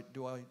 and do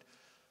I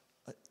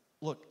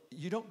look,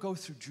 you don't go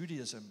through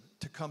Judaism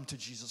to come to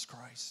Jesus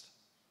Christ.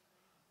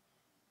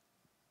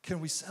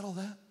 Can we settle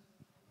that?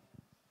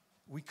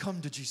 We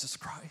come to Jesus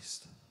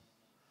Christ.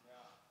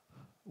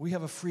 We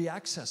have a free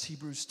access.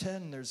 Hebrews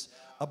 10, there's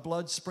a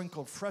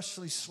blood-sprinkled,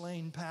 freshly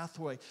slain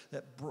pathway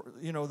that,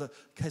 that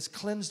has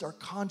cleansed our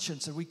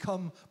conscience, and we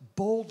come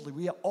boldly.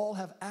 We all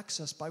have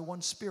access by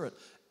one Spirit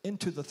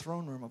into the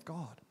throne room of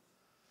God.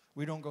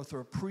 We don't go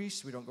through a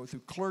priest. We don't go through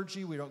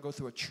clergy. We don't go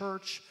through a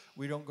church.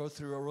 We don't go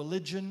through a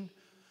religion.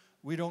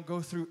 We don't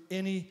go through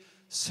any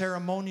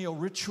ceremonial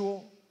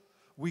ritual.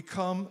 We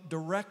come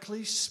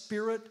directly,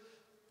 Spirit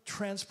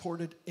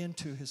transported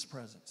into His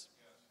presence.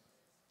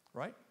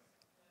 Right?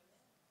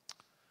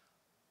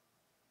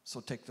 So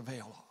take the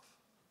veil off.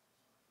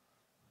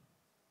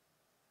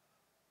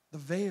 The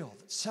veil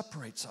that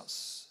separates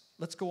us.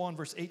 Let's go on,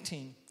 verse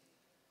 18.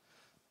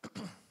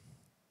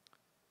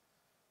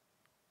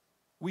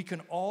 We can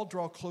all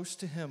draw close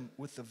to Him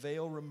with the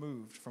veil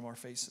removed from our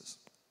faces.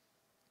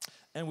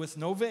 And with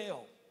no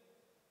veil,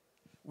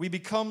 we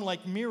become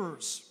like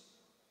mirrors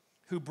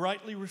who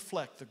brightly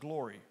reflect the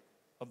glory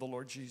of the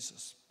Lord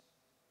Jesus.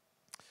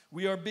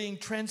 We are being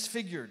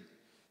transfigured.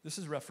 This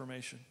is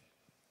Reformation.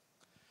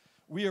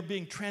 We are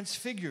being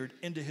transfigured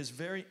into His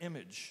very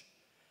image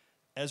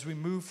as we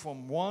move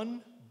from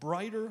one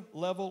brighter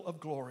level of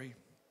glory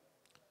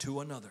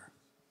to another.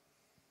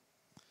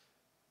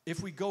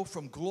 If we go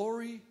from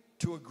glory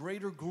to a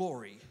greater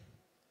glory,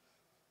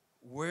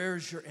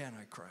 where's your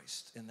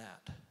Antichrist in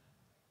that?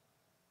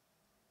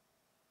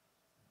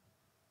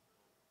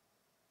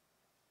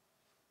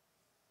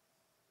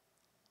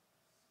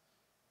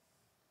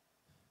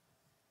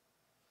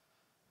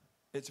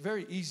 It's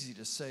very easy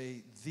to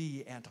say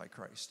the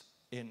Antichrist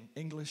in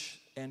English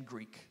and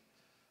Greek.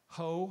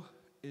 Ho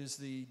is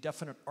the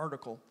definite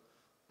article,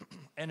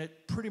 and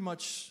it pretty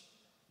much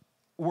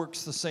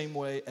works the same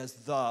way as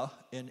the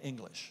in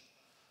English.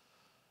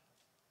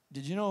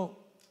 Did you know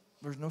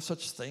there's no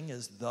such thing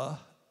as the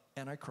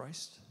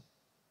Antichrist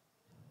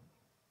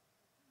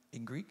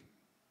in Greek?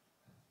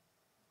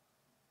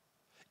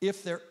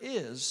 If there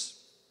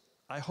is,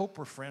 I hope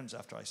we're friends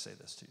after I say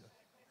this to you.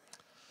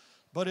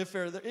 But if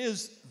there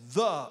is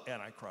the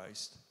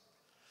Antichrist,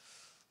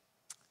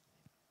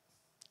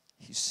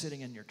 he's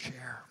sitting in your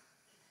chair.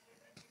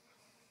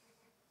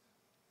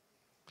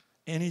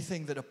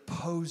 Anything that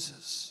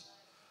opposes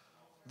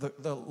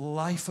the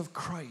life of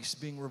Christ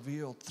being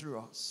revealed through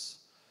us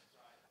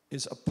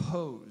is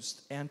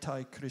opposed,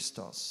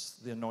 anti-Christos,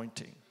 the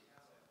anointing.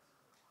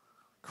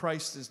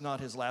 Christ is not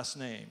his last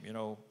name,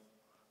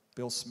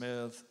 Bill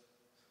Smith,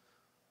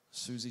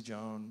 Susie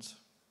Jones,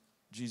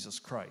 Jesus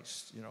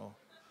Christ,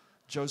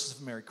 Joseph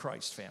and Mary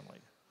Christ family.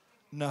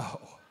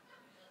 No.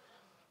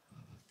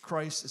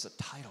 Christ is a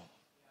title.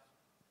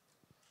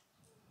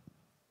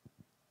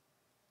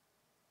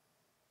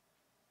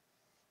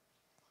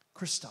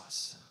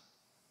 Christos.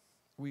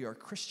 We are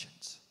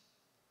Christians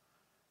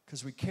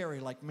because we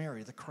carry, like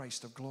Mary, the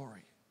Christ of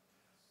glory.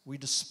 We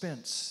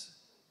dispense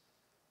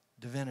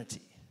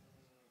divinity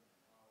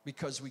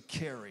because we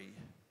carry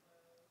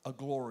a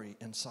glory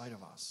inside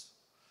of us.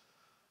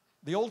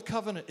 The old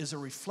covenant is a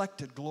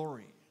reflected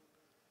glory.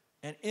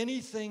 And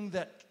anything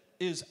that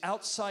is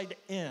outside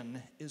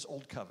in is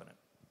old covenant.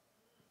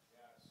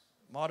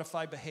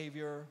 Modified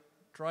behavior,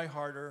 try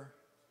harder.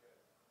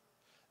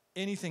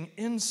 Anything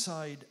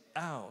inside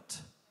out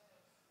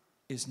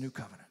is new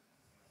covenant.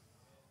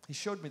 He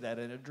showed me that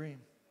in a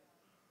dream.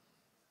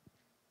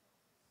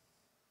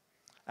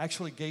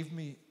 Actually gave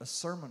me a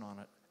sermon on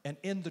it. And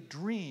in the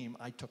dream,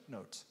 I took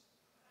notes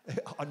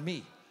on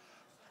me.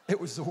 It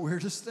was the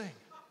weirdest thing.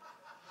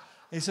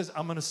 He says,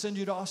 I'm going to send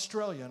you to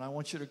Australia, and I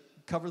want you to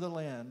cover the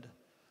land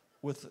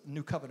with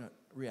new covenant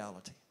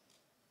reality.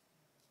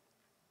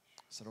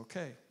 I said,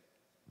 okay,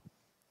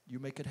 you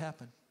make it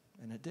happen.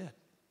 And it did.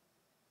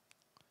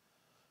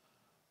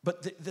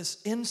 But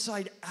this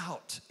inside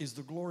out is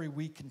the glory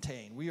we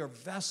contain. We are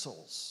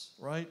vessels,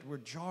 right? We're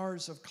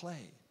jars of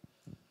clay.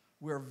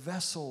 We're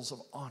vessels of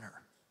honor.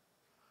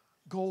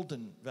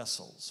 Golden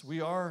vessels.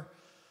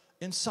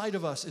 Inside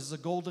of us is the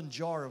golden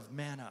jar of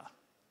manna.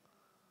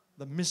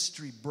 The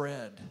mystery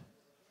bread.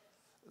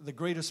 The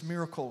greatest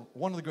miracle,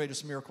 one of the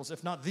greatest miracles,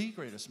 if not the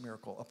greatest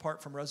miracle,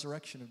 apart from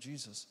resurrection of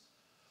Jesus,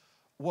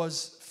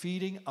 was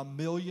feeding 1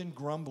 million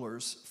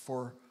grumblers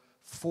for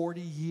 40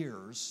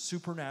 years,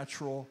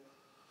 supernatural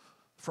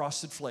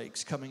frosted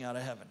flakes coming out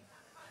of heaven.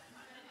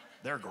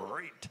 They're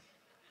great.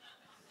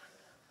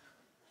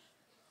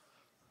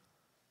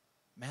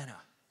 Manna.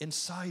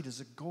 Inside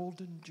is a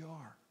golden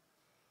jar.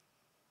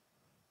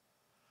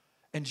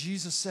 And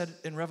Jesus said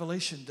in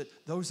Revelation that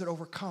those that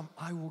overcome,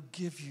 I will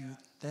give you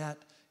that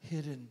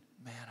hidden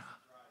manna.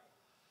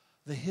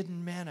 The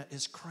hidden manna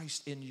is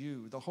Christ in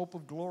you. The hope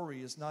of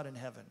glory is not in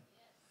heaven.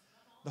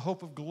 The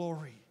hope of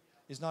glory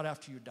is not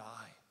after you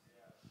die.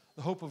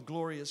 The hope of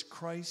glory is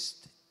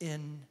Christ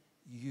in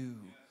you,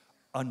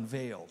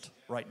 unveiled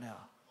right now.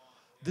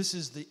 This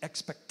is the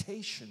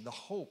expectation, the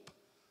hope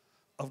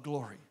of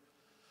glory.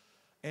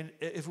 And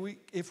if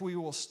we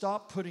will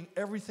stop putting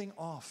everything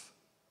off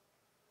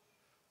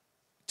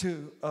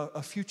to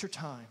a future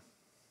time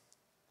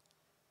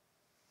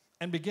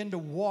and begin to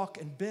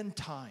walk and bend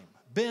time.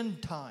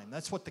 Bend time.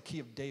 That's what the key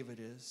of David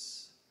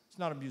is. It's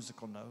not a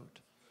musical note.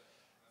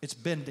 It's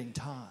bending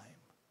time.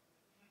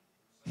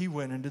 He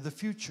went into the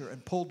future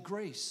and pulled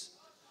grace.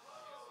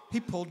 He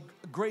pulled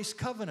grace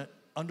covenant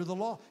under the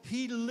law.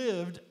 He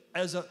lived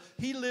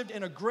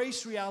in a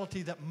grace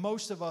reality that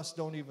most of us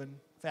don't even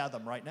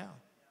fathom right now.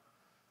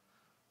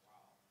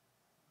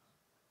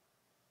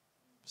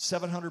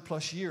 700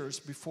 plus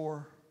years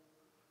before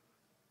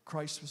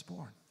Christ was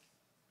born.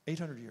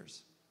 800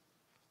 years.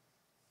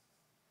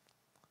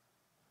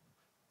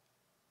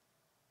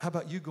 How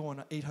about you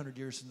going 800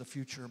 years in the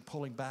future and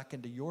pulling back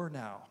into your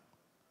now?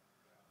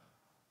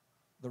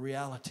 The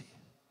reality.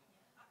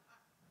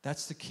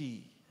 That's the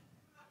key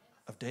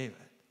of David.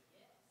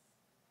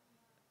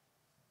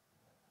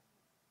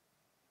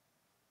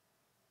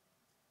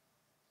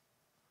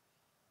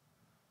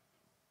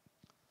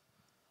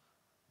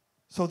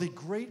 So the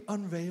great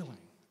unveiling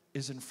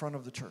is in front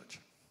of the church.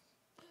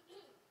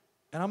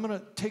 And I'm going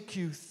to take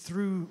you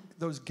through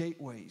those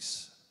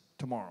gateways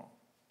tomorrow.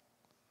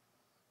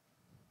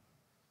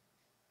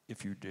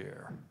 If you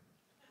dare.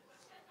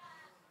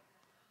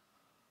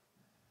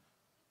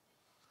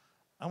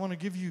 I want to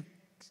give you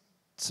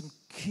some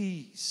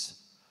keys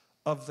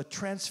of the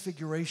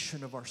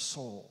transfiguration of our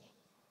soul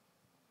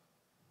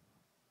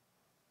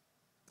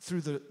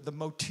through the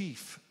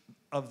motif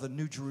of the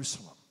New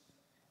Jerusalem,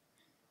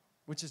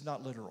 which is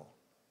not literal.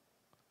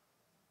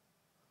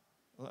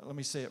 Let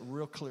me say it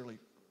real clearly,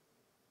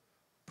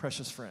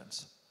 precious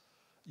friends.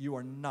 You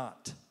are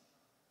not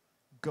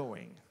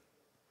going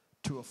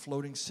to a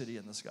floating city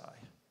in the sky.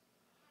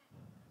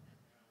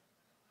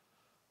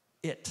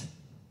 It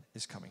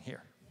is coming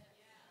here.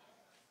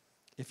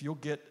 If you'll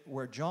get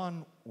where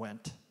John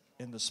went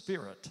in the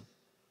Spirit,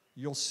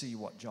 you'll see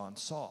what John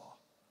saw.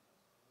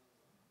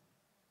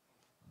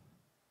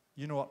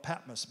 You know what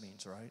Patmos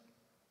means, right?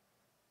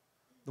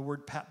 The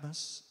word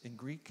Patmos in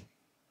Greek,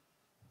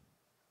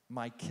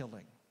 my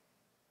killing.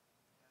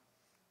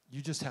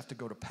 You just have to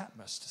go to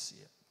Patmos to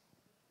see it.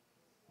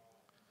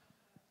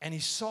 And he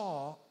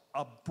saw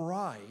a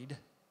bride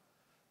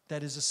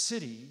that is a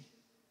city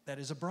that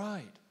is a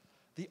bride.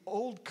 The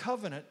old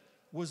covenant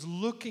was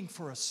looking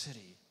for a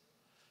city.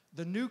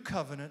 The new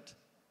covenant,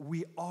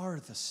 we are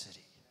the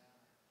city.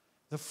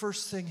 The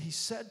first thing he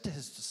said to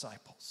his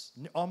disciples,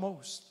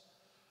 almost,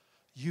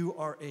 you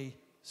are a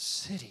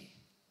city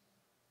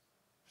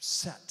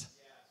set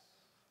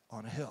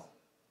on a hill.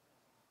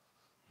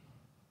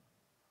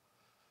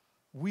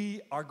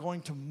 We are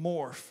going to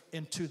morph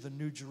into the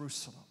New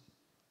Jerusalem.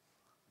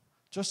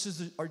 Just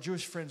as our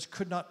Jewish friends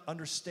could not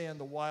understand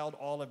the wild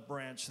olive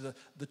branch,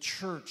 the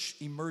church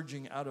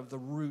emerging out of the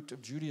root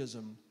of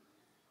Judaism,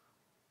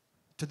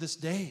 to this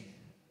day,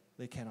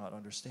 they cannot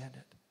understand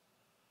it.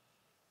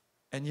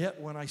 And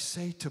yet, when I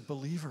say to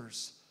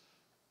believers,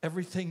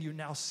 everything you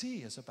now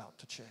see is about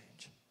to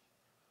change.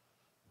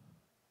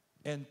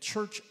 And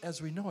church,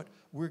 as we know it,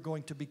 we're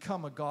going to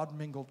become a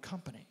God-mingled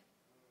company.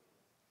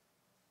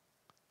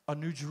 A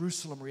New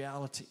Jerusalem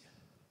reality.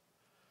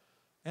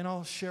 And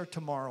I'll share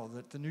tomorrow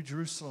that the New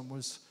Jerusalem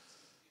was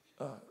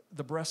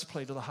the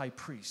breastplate of the high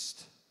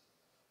priest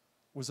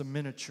was a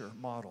miniature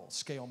model,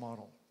 scale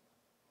model.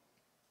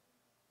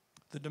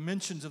 The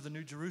dimensions of the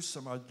New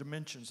Jerusalem are the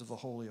dimensions of the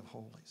Holy of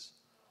Holies.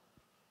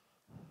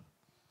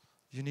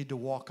 You need to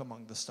walk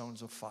among the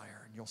stones of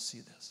fire, and you'll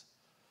see this.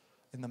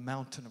 In the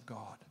mountain of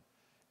God,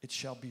 it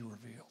shall be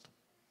revealed.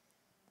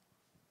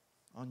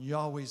 On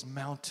Yahweh's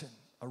mountain,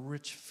 a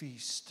rich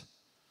feast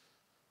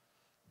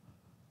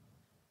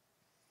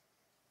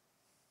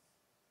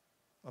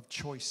of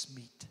choice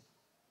meat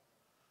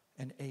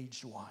and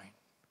aged wine.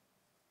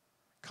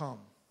 Come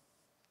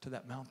to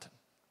that mountain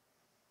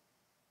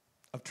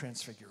of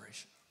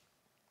transfiguration.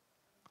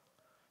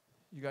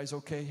 You guys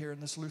okay here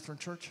in this Lutheran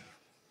church?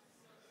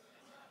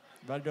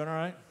 Everybody doing all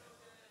right?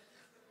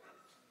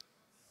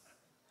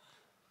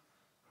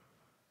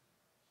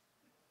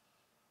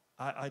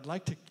 I'd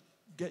like to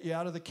get you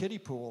out of the kiddie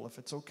pool if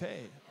it's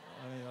okay.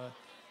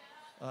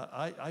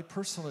 I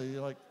personally,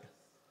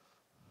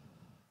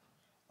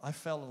 I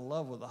fell in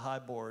love with the high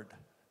board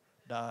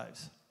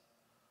dives.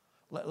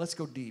 Let's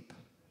go deep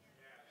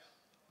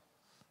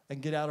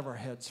and get out of our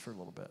heads for a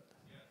little bit.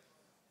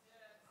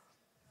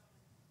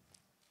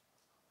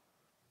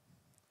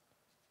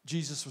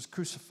 Jesus was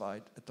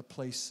crucified at the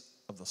place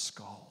of the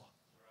skull.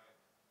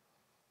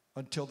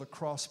 Until the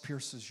cross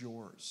pierces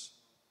yours,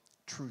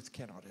 truth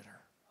cannot enter.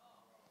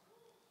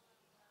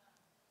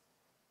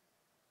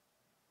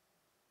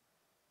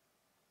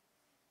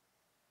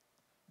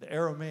 The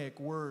Aramaic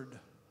word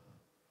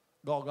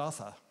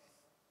Golgotha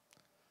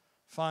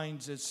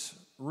finds its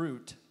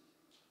root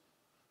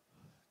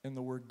in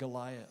the word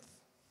Goliath,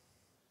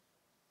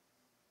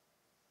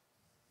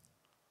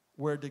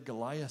 Where did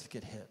Goliath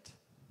get hit?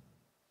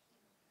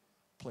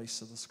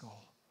 Place of the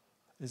skull.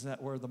 Isn't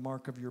that where the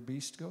mark of your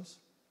beast goes?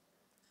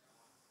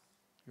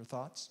 Your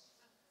thoughts?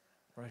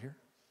 Right here.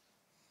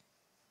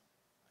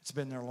 It's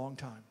been there a long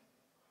time.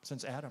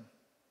 Since Adam.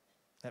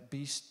 That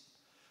beast.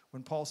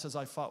 When Paul says,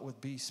 I fought with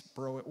beasts,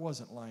 bro, it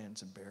wasn't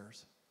lions and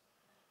bears.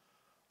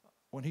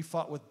 When he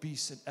fought with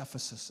beasts in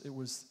Ephesus, it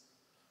was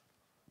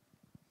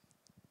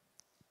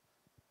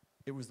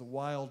the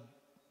wild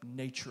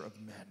nature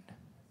of men.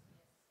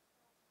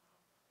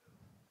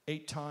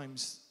 8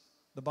 times,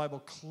 the Bible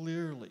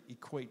clearly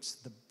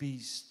equates the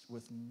beast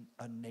with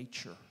a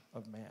nature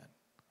of man.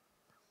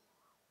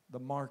 The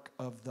mark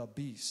of the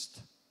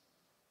beast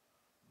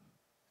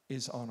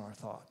is on our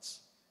thoughts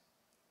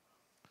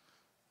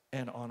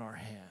and on our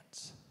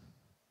hands.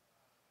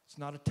 It's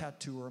not a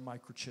tattoo or a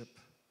microchip.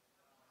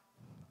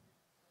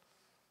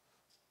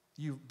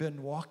 You've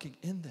been walking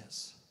in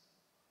this.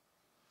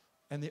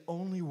 And the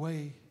only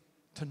way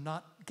to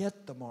not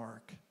get the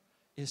mark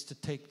is to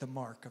take the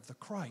mark of the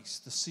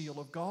Christ, the seal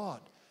of God.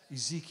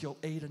 Ezekiel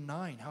 8 and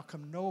 9. How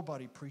come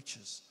nobody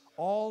preaches?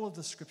 All of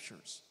the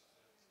scriptures,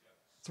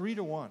 3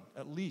 to 1,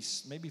 at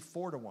least, maybe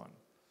 4 to 1,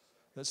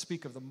 that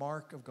speak of the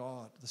mark of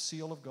God, the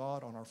seal of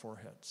God on our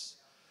foreheads.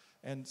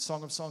 And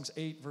Song of Songs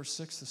 8, verse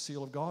 6, the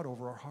seal of God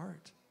over our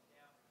heart.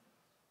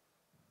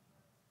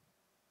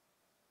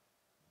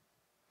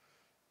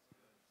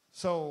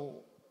 So,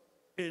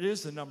 it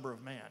is the number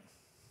of man.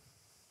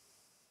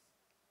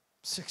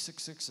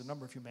 666, the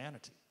number of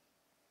humanity.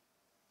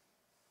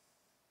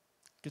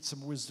 Get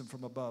some wisdom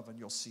from above and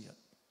you'll see it.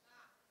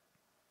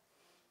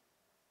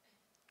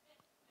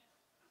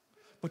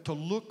 But to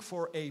look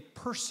for a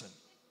person.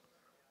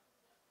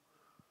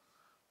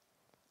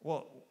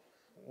 Well,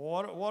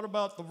 what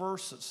about the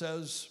verse that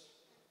says,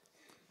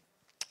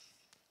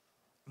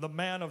 the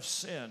man of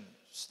sin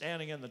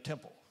standing in the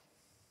temple?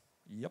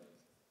 Yep.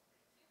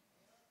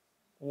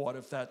 What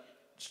if that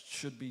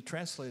should be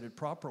translated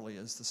properly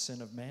as the sin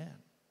of man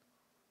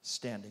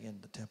standing in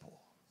the temple?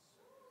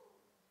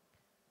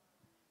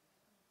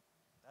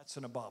 That's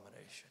an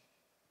abomination.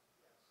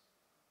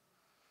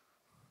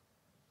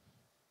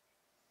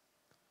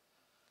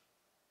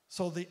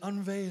 So the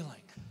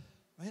unveiling.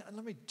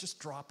 Let me just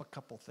drop a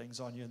couple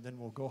things on you and then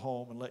we'll go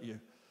home and let you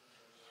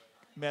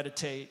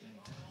meditate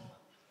and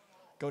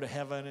go to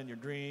heaven in your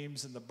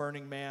dreams, and the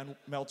burning man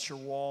melts your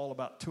wall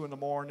about 2 in the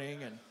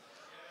morning and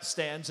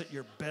stands at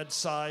your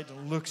bedside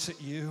and looks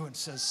at you and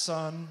says,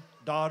 son,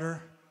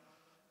 daughter,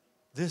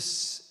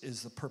 this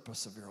is the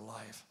purpose of your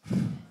life.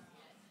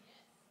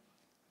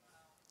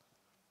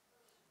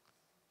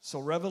 So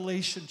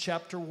Revelation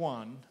chapter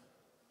 1,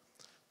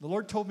 the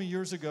Lord told me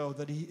years ago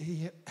that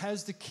he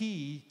has the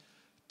key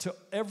to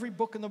every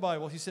book in the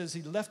Bible. He says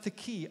he left the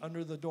key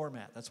under the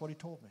doormat. That's what he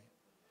told me.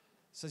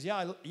 He says,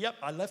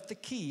 I left the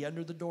key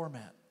under the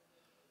doormat.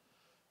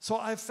 So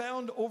I've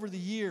found over the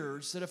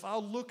years that if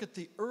I'll look at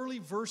the early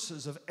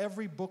verses of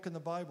every book in the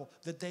Bible,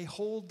 that they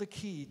hold the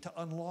key to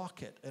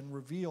unlock it and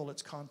reveal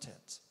its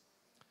contents.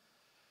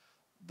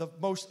 The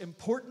most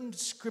important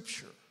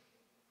scripture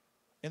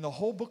in the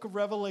whole book of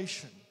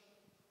Revelation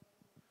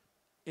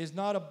is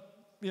not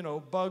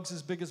bugs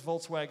as big as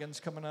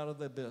Volkswagens coming out of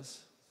the abyss.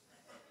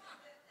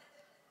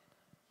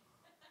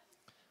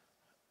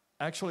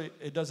 Actually,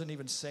 it doesn't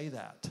even say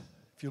that.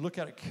 If you look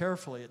at it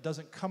carefully, it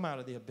doesn't come out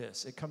of the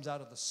abyss. It comes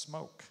out of the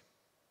smoke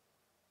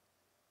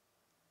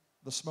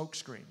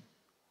screen,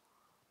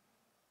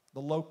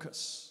 the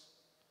locust,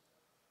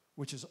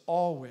 which is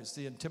always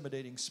the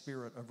intimidating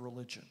spirit of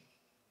religion.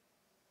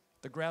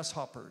 The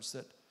grasshoppers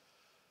that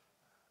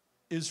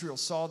Israel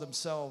saw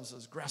themselves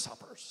as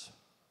grasshoppers.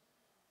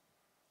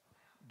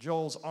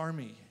 Joel's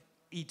army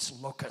eats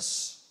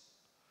locusts.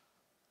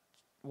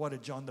 What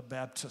did John the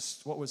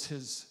Baptist, what was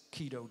his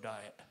keto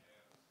diet?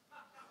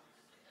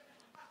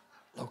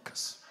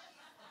 Locusts.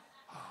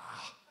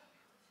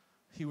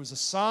 He was a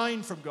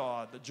sign from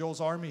God that Joel's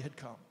army had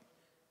come.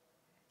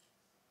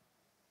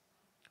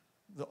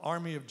 The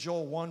army of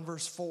Joel 1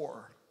 verse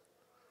 4.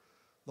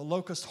 The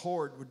locust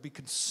horde would be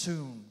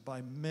consumed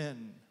by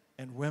men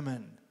and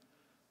women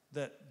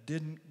that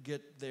didn't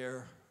get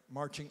their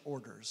marching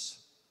orders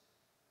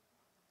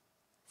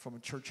from a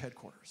church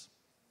headquarters.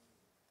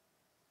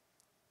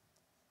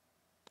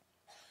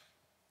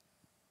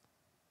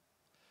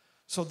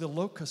 So the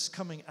locusts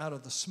coming out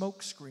of the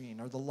smoke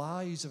screen are the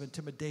lies of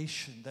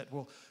intimidation that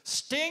will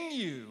sting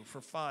you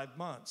for 5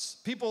 months.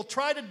 People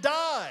try to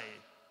die,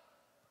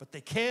 but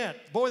they can't.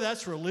 Boy,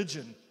 that's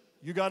religion.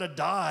 You got to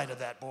die to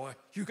that, boy.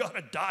 You got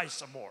to die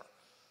some more.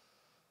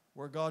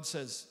 Where God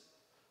says,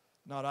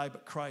 not I,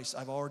 but Christ,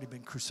 I've already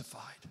been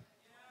crucified.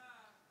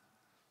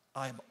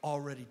 I am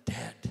already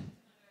dead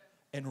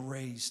and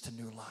raised to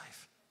new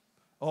life.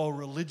 Oh,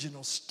 religion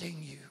will sting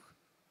you.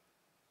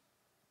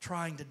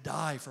 Trying to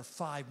die for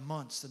 5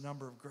 months, the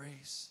number of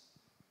grace.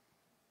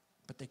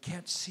 But they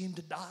can't seem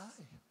to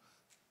die.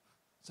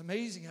 It's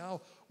amazing how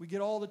we get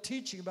all the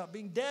teaching about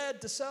being dead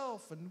to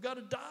self and we've got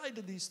to die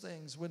to these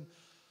things when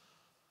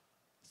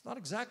It's not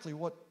exactly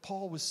what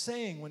Paul was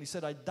saying when he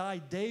said, I die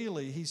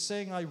daily. He's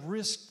saying, I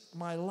risk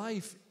my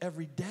life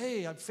every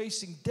day. I'm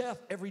facing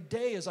death every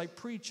day as I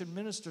preach and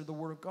minister the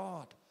Word of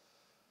God.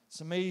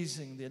 It's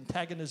amazing the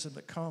antagonism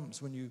that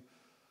comes when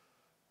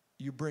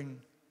you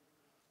bring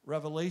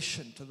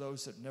revelation to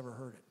those that never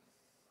heard it.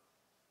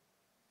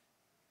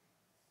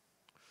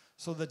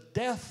 So the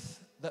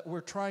death that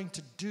we're trying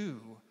to do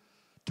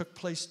took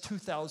place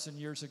 2,000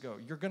 years ago.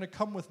 You're going to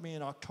come with me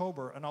in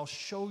October, and I'll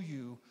show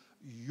you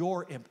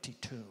your empty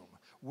tomb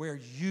where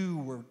you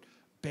were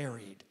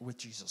buried with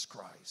Jesus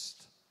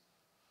Christ.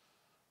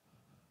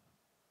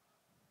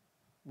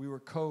 We were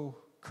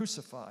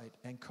co-crucified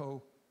and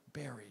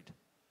co-buried.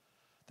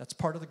 That's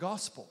part of the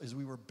gospel, is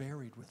we were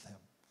buried with him.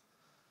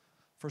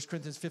 1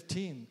 Corinthians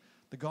 15,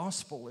 the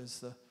gospel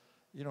is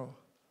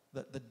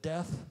the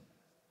death,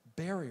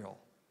 burial,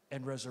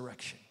 and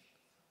resurrection.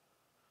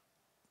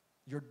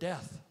 Your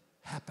death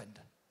happened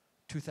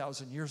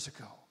 2,000 years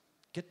ago.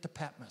 Get to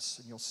Patmos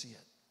and you'll see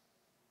it.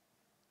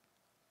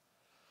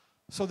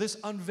 So this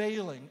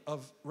unveiling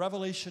of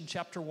Revelation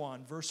chapter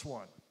 1, verse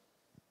 1.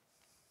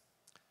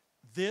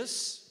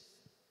 This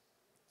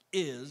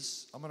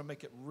is, I'm going to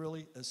make it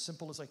really as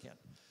simple as I can.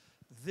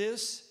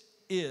 This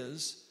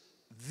is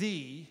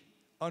the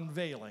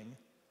unveiling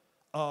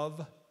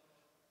of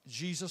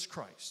Jesus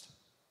Christ,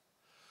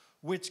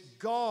 which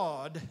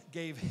God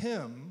gave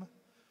him,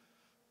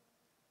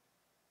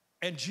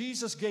 and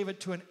Jesus gave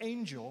it to an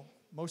angel.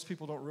 Most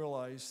people don't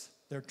realize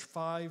there are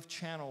 5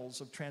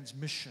 channels of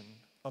transmission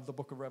of the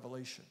book of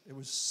Revelation. It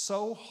was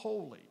so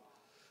holy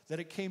that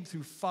it came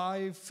through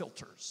 5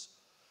 filters.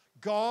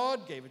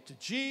 God gave it to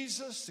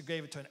Jesus, who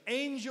gave it to an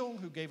angel,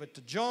 who gave it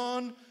to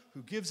John,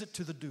 who gives it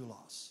to the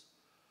doulos,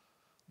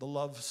 the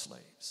love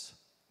slaves.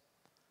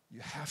 You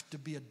have to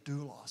be a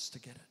doulos to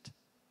get it.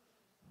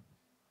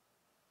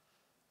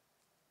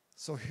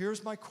 So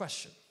here's my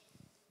question.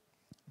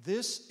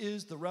 This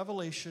is the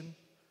revelation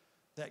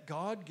that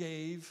God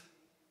gave.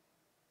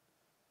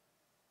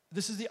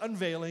 This is the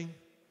unveiling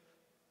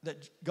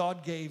that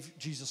God gave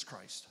Jesus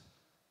Christ.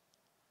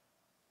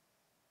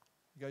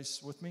 You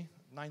guys with me?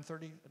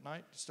 9:30 at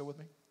night? Still with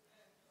me?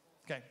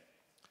 Okay.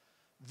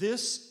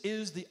 This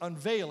is the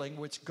unveiling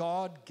which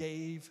God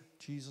gave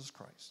Jesus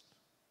Christ.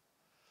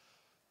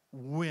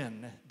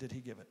 When did he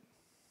give it?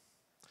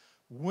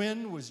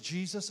 When was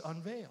Jesus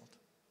unveiled?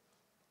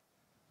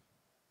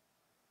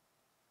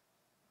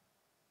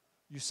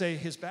 You say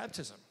his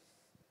baptism.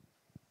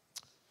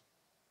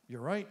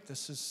 You're right.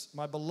 This is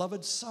my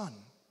beloved Son.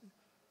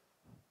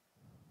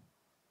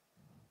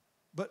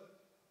 But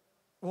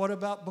what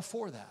about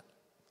before that?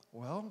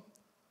 Well,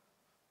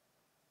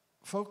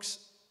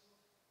 folks,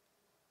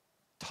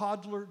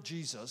 toddler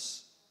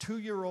Jesus,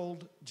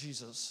 2-year-old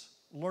Jesus,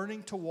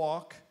 learning to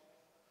walk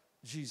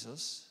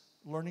Jesus,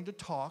 learning to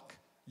talk,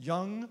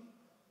 young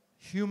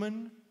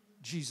human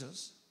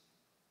Jesus,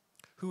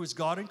 who is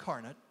God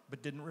incarnate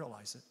but didn't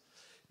realize it,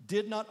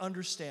 did not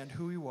understand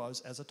who he was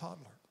as a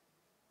toddler.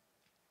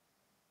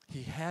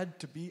 He had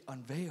to be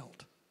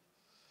unveiled.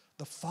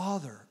 The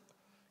Father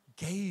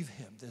gave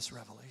him this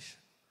revelation.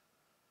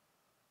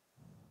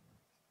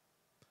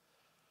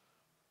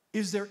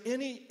 Is there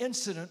any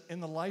incident in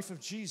the life of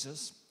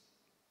Jesus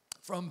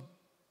from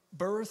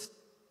birth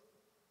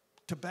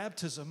to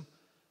baptism,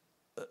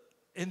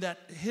 in that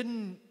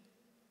hidden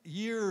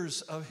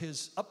years of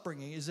his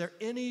upbringing, is there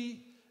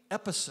any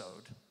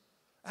episode?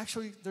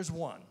 Actually, there's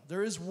one.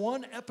 There is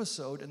one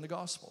episode in the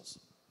Gospels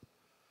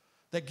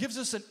that gives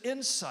us an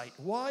insight.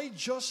 Why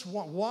just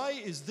one? Why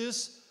is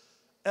this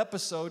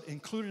episode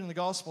included in the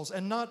Gospels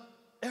and not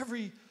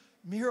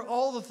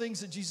all the things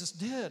that Jesus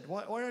did?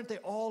 Why aren't they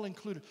all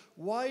included?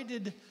 Why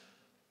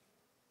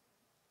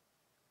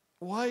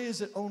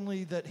is it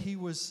only that he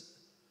was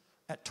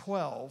at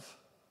 12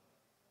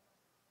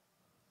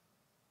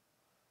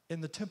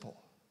 in the temple?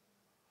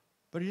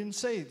 But he didn't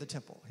say the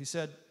temple. He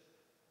said,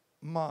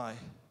 my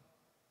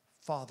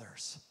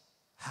Father's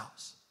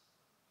house.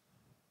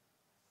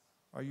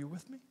 Are you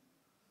with me?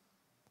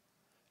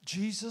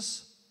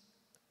 Jesus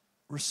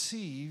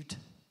received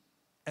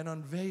an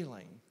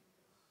unveiling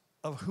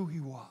of who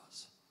he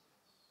was.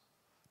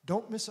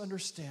 Don't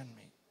misunderstand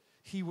me.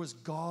 He was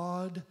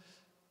God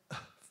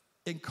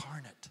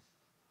incarnate.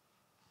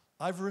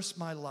 I've risked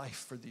my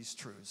life for these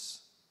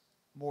truths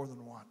more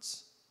than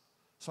once.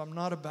 So I'm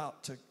not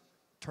about to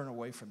turn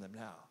away from them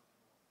now.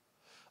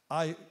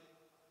 I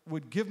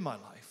would give my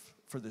life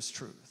for this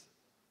truth,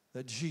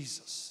 that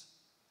Jesus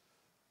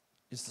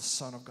is the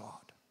Son of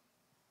God,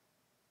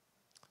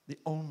 the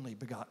only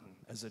begotten,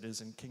 as it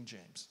is in King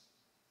James.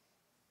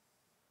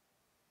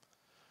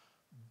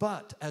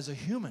 But as a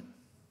human,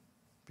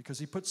 because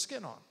he put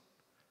skin on,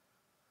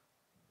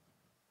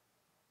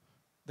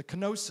 the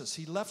kenosis,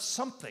 he left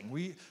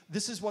something.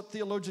 This is what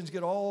theologians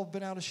get all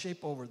bent out of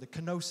shape over, the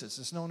kenosis.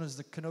 It's known as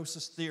the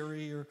kenosis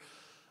theory, or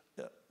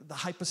the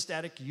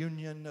hypostatic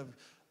union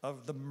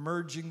of the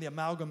merging, the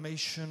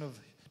amalgamation of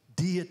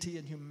deity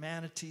and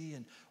humanity.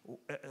 And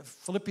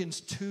Philippians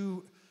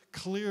 2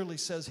 clearly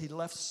says he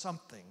left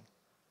something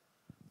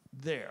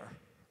there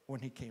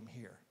when he came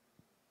here.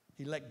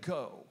 He let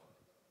go.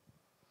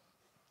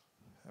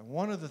 And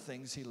one of the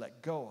things he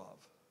let go of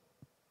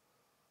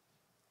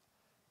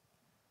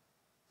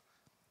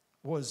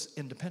was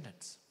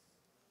independence.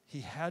 He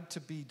had to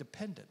be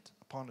dependent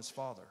upon his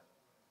Father.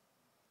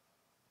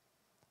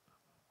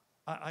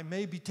 I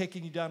may be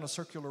taking you down a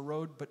circular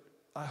road, but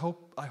I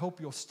hope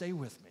you'll stay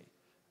with me,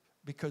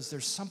 because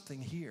there's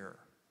something here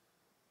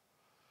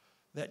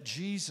that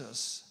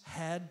Jesus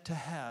had to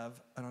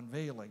have an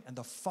unveiling, and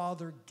the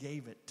Father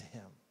gave it to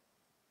him.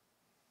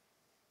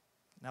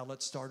 Now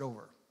let's start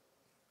over.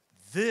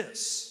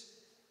 This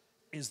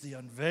is the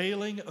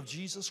unveiling of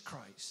Jesus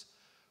Christ,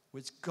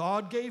 which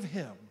God gave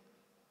him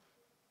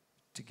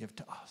to give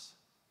to us.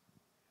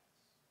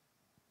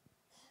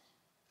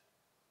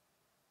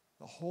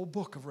 The whole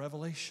book of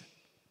Revelation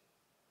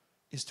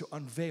is to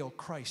unveil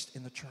Christ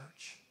in the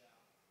church.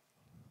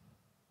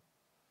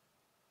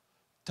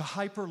 To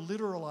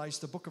hyper-literalize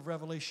the book of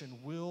Revelation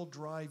will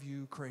drive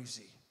you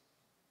crazy.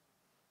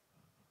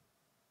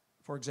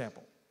 For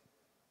example,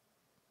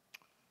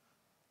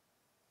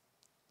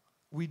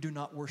 we do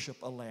not worship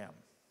a lamb.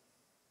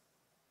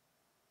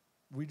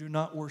 We do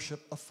not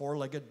worship a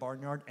four-legged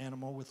barnyard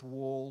animal with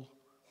wool.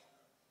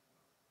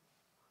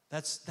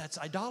 That's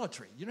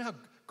idolatry. You know how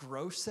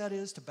gross that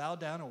is, to bow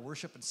down and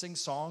worship and sing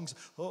songs?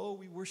 Oh,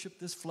 we worship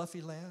this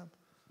fluffy lamb.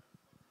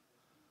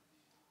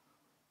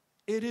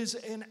 It's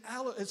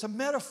a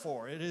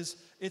metaphor.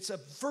 It's a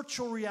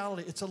virtual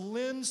reality. It's a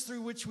lens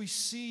through which we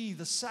see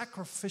the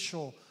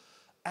sacrificial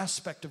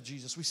aspect of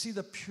Jesus. We see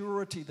the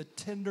purity, the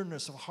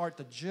tenderness of heart,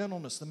 the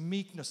gentleness, the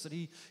meekness, that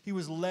he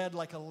was led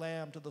like a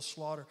lamb to the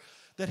slaughter,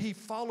 that he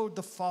followed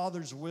the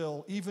Father's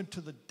will even to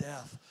the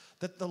death,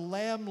 that the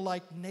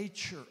lamb-like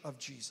nature of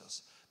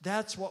Jesus,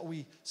 that's what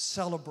we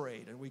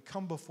celebrate, and we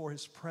come before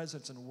his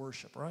presence and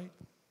worship, right?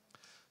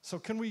 So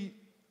can we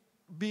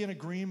be in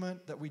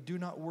agreement that we do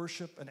not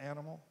worship an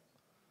animal?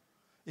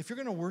 If you're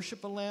going to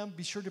worship a lamb,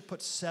 be sure to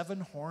put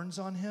 7 horns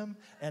on him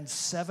and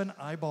 7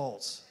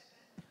 eyeballs.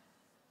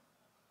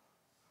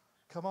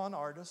 Come on,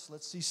 artists,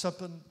 let's see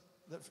something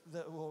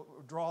that will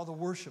draw the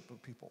worship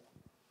of people.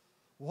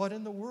 What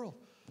in the world?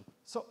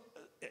 So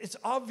it's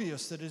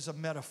obvious that it is a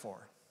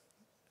metaphor.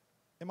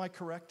 Am I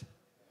correct?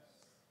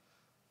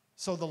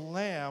 So the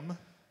lamb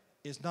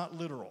is not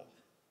literal.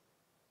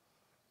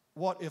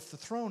 What if the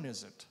throne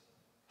isn't?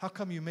 How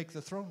come you make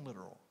the throne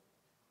literal?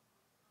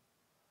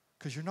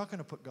 Because you're not going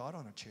to put God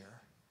on a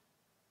chair.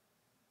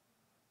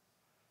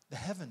 The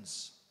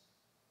heavens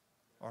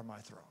are my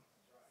throne.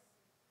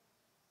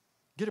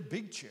 Get a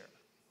big chair.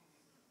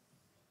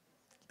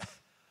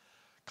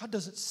 God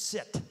doesn't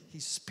sit.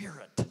 He's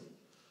spirit.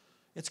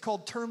 It's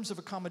called terms of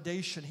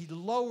accommodation. He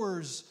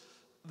lowers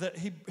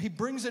he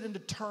brings it into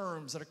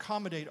terms that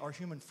accommodate our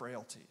human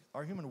frailty,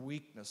 our human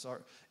weakness,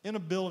 our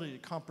inability to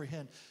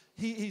comprehend.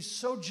 He's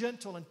so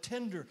gentle and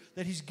tender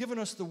that he's given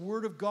us the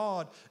Word of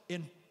God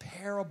in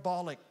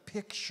parabolic,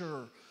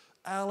 picture,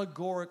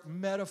 allegoric,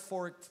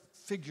 metaphoric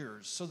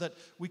figures so that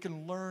we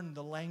can learn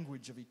the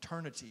language of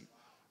eternity,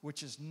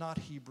 which is not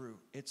Hebrew,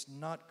 it's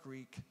not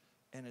Greek,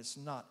 and it's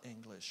not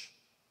English.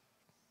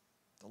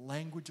 The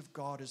language of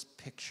God is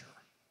picture.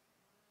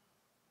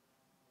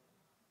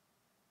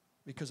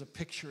 Because a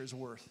picture is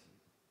worth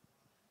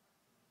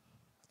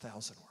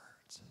 1,000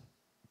 words.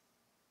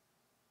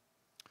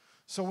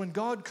 So when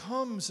God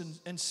comes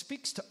and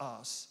speaks to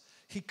us,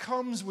 he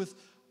comes with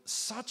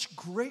such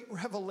great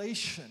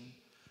revelation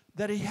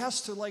that he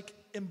has to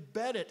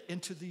embed it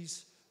into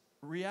these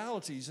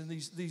realities and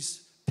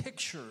these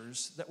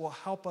pictures that will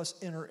help us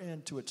enter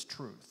into its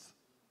truth.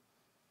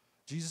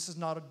 Jesus is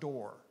not a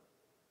door.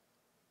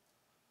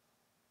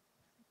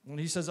 When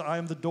he says, I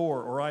am the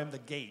door or I am the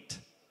gate,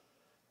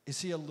 is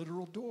he a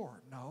literal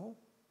door? No.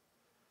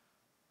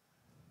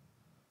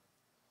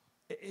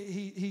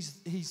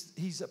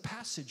 He's a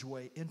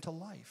passageway into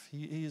life.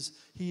 He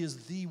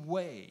is the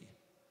way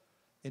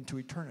into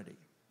eternity.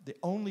 The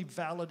only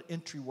valid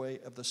entryway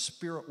of the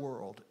spirit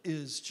world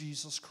is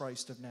Jesus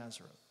Christ of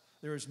Nazareth.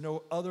 There is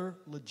no other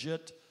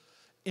legit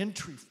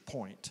entry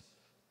point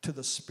to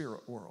the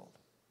spirit world.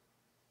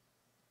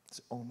 It's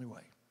the only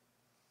way.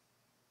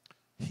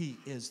 He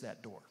is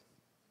that door.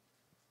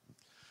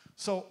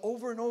 So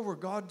over and over,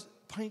 God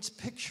paints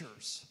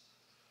pictures.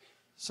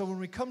 So when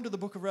we come to the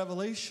book of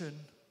Revelation,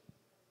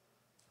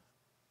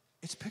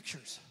 it's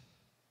pictures.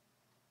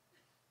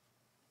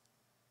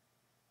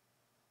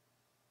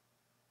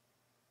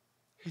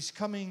 He's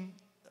coming.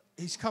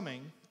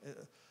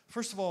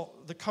 First of all,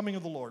 the coming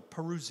of the Lord,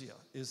 parousia,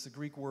 is the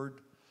Greek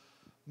word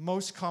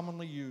most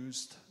commonly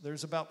used.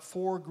 There's about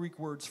 4 Greek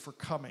words for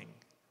coming.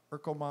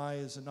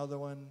 Erkomai is another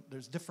one.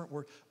 There's different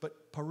words.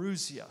 But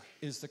parousia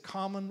is the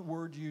common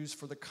word used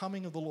for the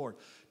coming of the Lord.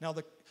 Now,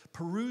 the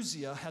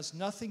parousia has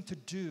nothing to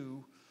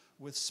do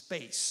with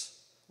space.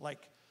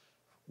 Like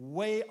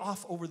way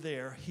off over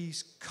there,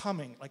 he's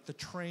coming. Like the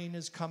train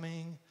is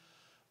coming,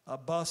 a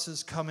bus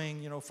is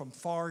coming, from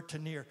far to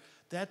near.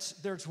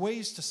 There's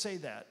ways to say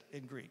that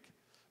in Greek.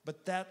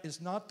 But that is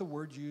not the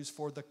word used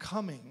for the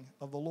coming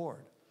of the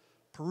Lord.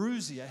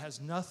 Parousia has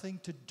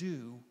nothing to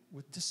do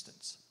with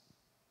distance.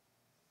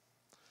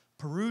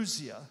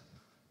 Parousia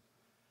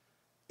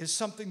is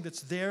something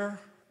that's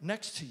there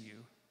next to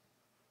you,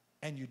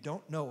 and you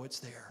don't know it's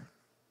there.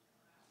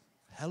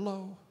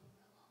 Hello?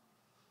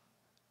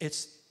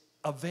 It's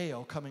a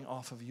veil coming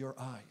off of your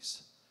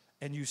eyes.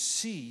 And you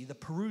see the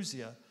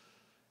Parousia,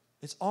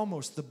 it's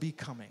almost the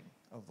becoming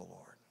of the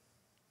Lord.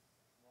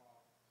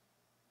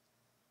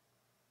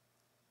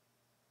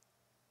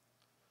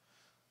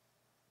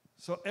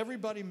 So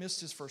everybody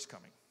missed his first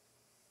coming.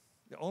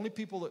 The only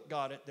people that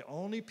got it, the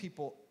only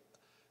people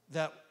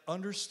that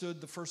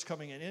understood the first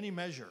coming in any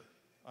measure,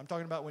 I'm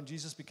talking about when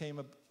Jesus became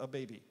a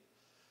baby,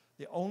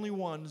 the only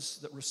ones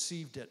that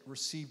received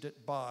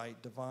it by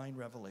divine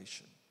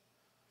revelation.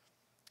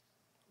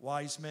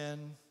 Wise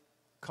men,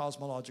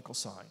 cosmological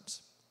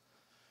signs.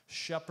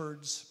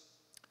 Shepherds,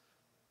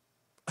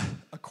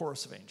 a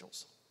chorus of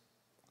angels.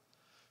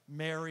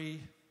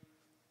 Mary,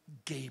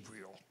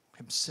 Gabriel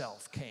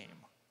himself came.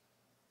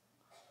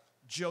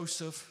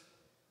 Joseph,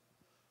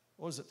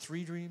 what was it,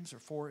 3 dreams or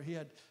 4? He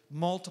had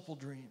multiple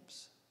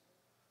dreams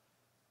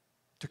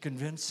to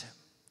convince him.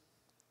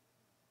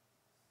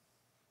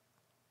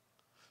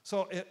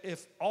 So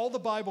if all the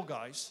Bible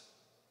guys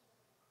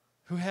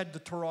who had the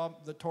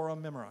Torah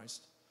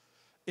memorized,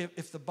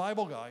 if the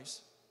Bible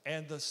guys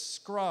and the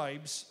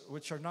scribes,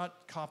 which are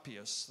not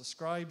copyists, the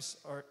scribes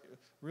are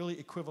really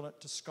equivalent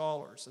to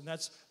scholars. And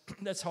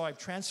that's how I've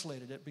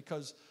translated it,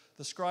 because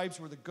the scribes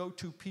were the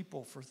go-to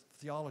people for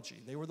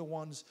theology. They were the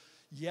ones,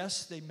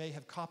 yes, they may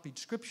have copied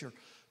Scripture,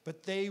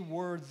 but they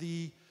were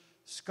the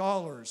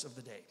scholars of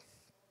the day.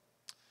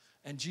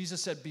 And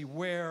Jesus said,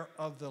 beware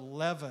of the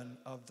leaven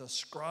of the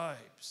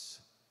scribes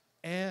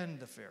and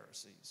the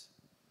Pharisees.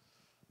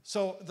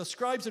 So the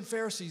scribes and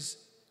Pharisees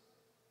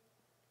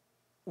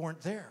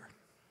weren't there.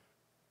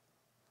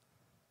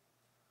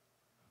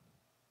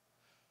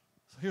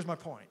 So here's my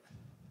point.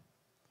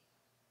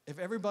 If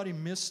everybody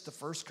missed the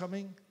first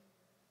coming,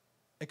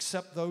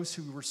 except those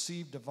who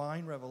received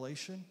divine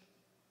revelation,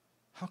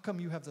 how come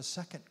you have the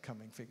second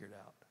coming figured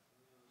out?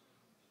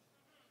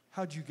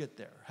 How'd you get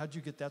there? How'd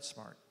you get that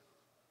smart?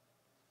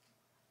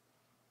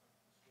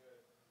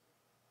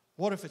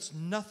 What if it's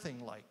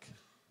nothing like?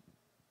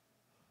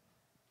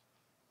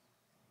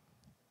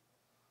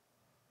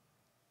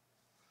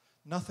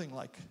 Nothing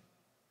like.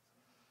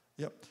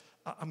 Yep.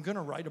 I'm going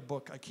to write a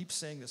book. I keep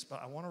saying this,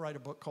 but I want to write a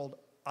book called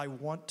I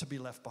Want to Be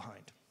Left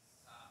Behind.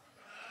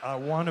 I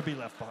want to be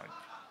left behind.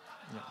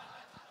 Yeah.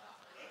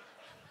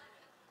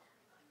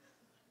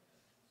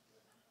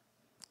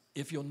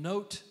 If you'll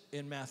note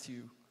in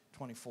Matthew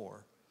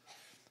 24,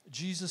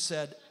 Jesus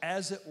said,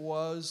 as it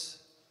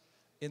was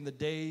in the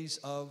days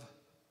of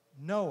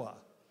Noah,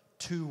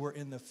 2 were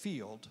in the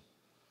field,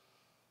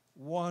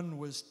 1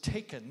 was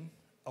taken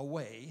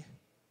away,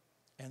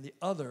 and the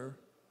other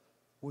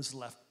was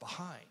left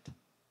behind.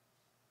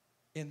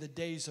 In the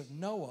days of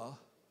Noah,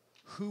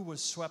 who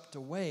was swept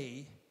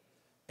away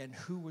and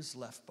who was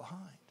left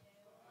behind?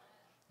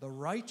 The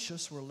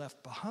righteous were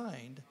left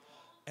behind,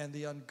 and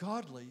the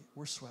ungodly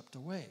were swept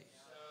away.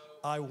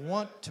 I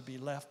want to be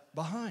left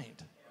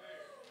behind.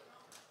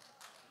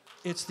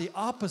 It's the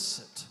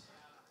opposite.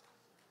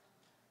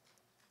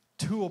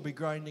 2 will be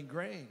grinding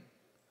grain.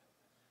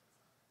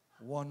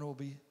 1 will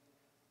be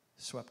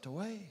swept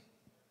away.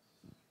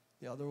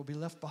 The other will be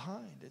left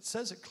behind. It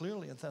says it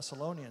clearly in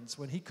Thessalonians,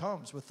 when he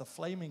comes with the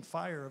flaming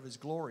fire of his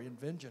glory and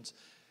vengeance,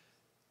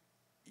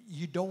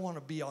 you don't want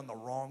to be on the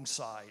wrong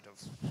side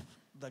of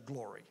the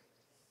glory.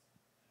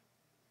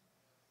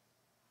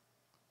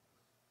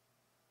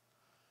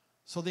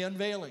 So the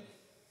unveiling.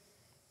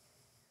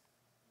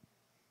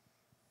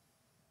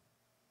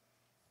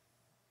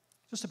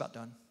 Just about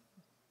done.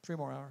 3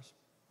 more hours,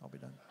 I'll be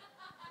done.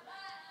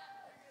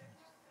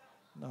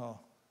 No,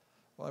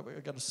 well,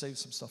 I've got to save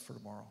some stuff for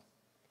tomorrow.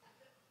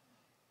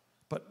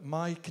 But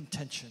my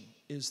contention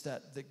is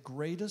that the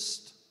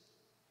greatest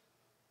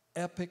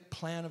epic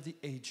plan of the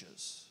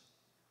ages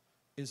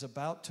is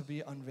about to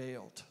be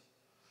unveiled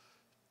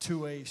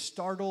to a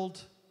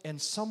startled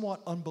and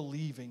somewhat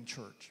unbelieving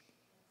church.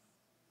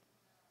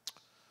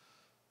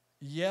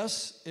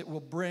 Yes, it will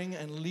bring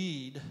and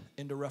lead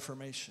into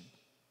Reformation.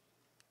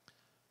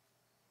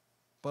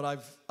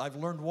 But I've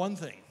learned one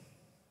thing.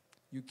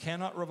 You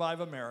cannot revive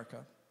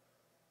America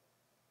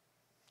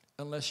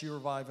unless you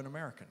revive an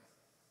American.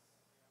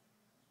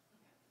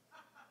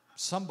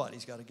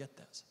 Somebody's got to get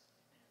this.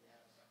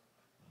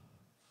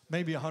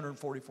 Maybe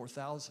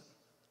 144,000.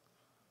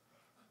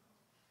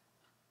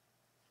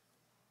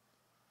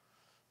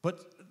 But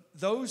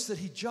those that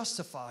he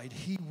justified,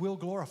 he will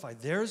glorify.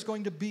 There's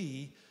going to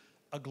be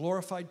a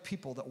glorified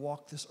people that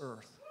walk this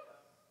earth.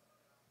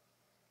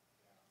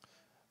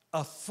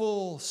 A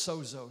full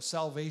sozo,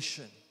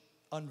 salvation,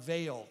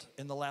 unveiled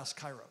in the last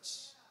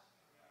kairos.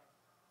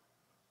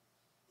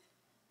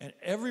 And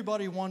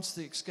everybody wants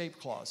the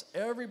escape clause.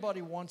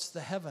 Everybody wants the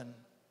heaven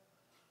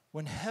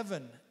when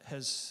heaven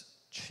has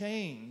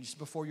changed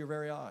before your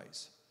very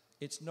eyes.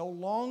 It's no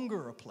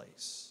longer a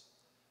place.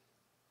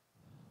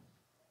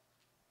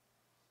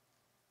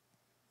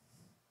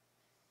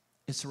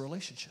 It's a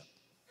relationship.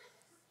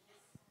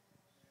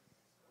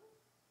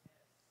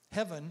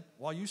 Heaven,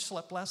 while you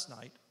slept last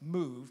night,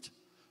 moved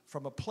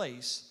from a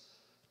place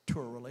to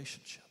a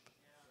relationship.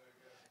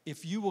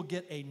 If you will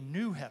get a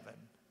new heaven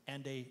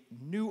and a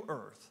new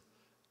earth,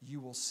 you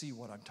will see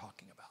what I'm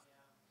talking about.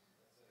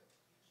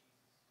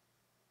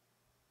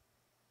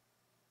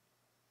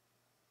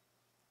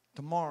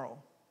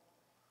 Tomorrow,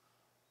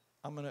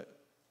 I'm going to,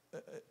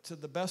 to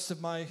the best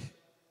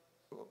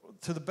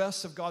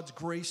of God's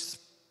grace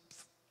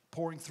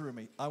pouring through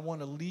me, I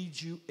want to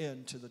lead you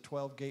into the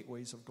 12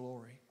 gateways of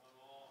glory.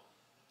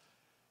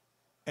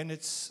 And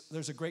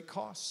there's a great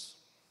cost,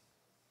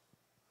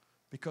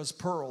 because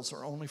pearls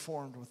are only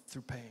formed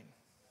through pain.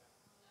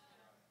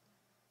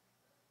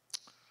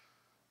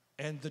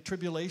 And the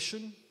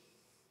tribulation,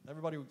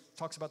 everybody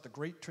talks about the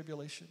great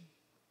tribulation,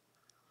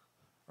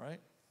 right?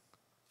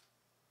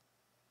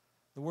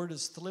 The word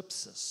is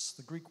thlipsis.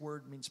 The Greek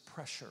word means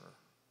pressure.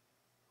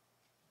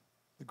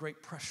 The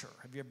great pressure.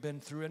 Have you ever been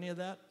through any of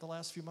that the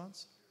last few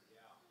months?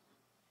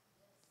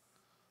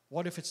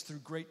 What if it's through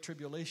great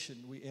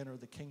tribulation we enter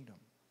the kingdom?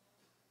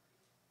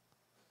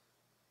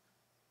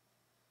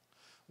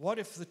 What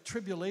if the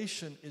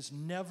tribulation is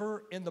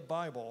never in the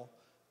Bible,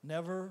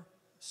 never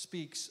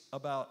speaks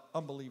about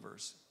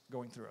unbelievers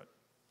going through it?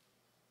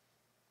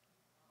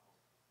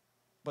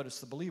 But it's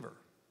the believer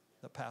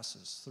that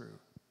passes through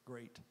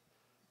great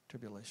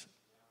tribulation.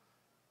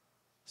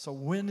 So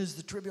when is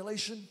the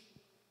tribulation?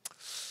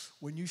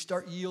 When you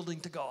start yielding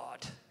to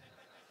God,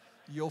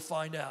 you'll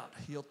find out.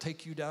 He'll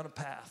take you down a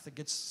path that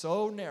gets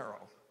so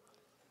narrow.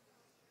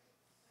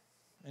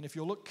 And if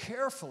you'll look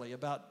carefully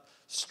about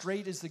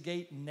straight is the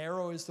gate,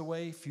 narrow is the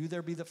way, few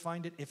there be that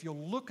find it. If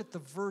you'll look at the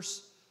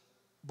verse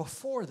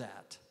before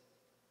that,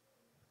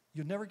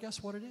 you'll never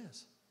guess what it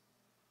is.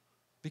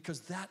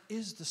 Because that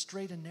is the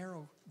straight and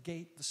narrow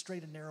gate, the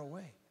straight and narrow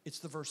way. It's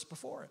the verse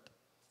before it.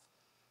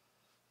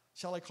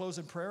 Shall I close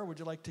in prayer? Would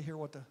you like to hear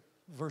what the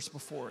verse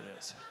before it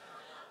is?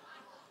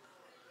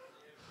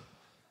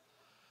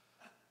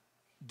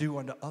 Do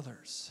unto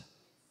others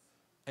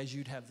as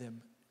you'd have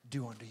them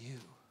do unto you.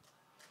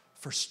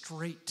 For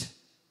straight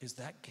is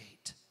that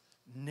gate,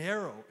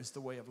 narrow is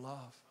the way of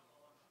love,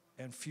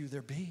 and few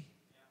there be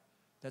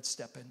that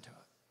step into it.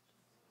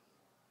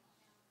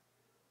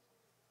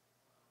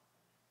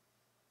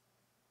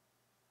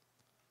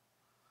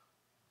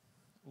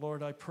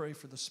 Lord, I pray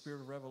for the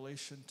spirit of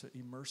revelation to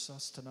immerse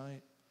us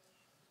tonight.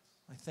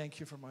 I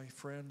thank you for my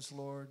friends,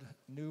 Lord,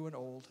 new and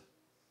old.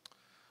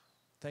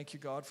 Thank you,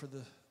 God, for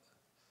the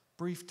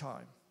brief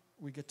time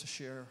we get to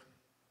share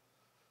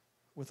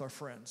with our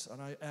friends.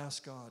 And I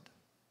ask, God,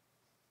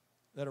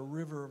 that a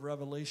river of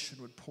revelation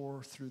would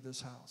pour through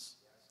this house.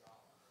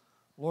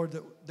 Lord,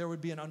 that there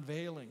would be an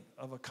unveiling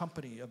of a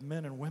company of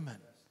men and women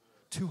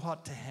too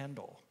hot to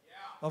handle,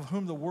 of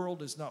whom the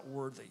world is not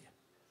worthy,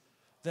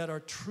 that are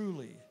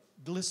truly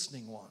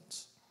glistening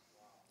ones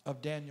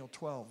of Daniel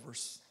 12,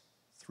 verse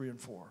 3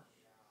 and 4,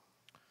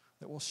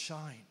 that will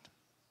shine.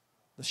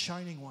 The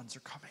shining ones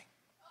are coming.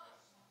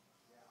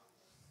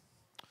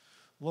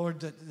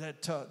 Lord,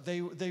 that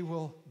they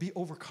will be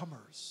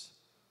overcomers,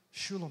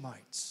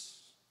 Shulamites,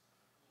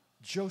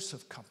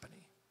 Joseph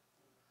company,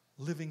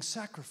 living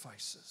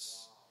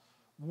sacrifices,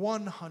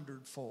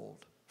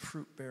 100-fold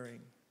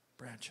fruit-bearing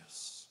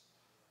branches.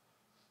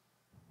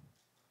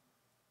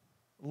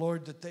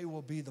 Lord, that they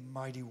will be the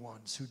mighty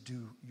ones who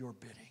do your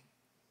bidding.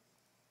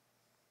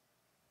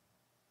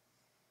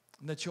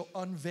 And that you'll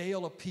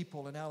unveil a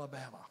people in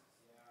Alabama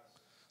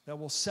that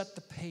will set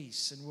the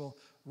pace and will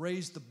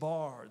raise the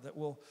bar, that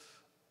will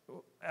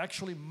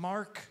actually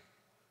mark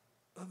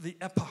the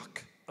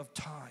epoch of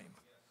time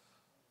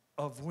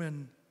of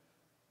when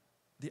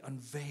the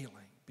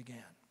unveiling began.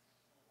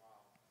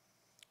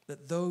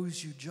 That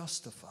those you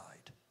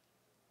justified,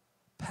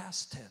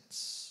 past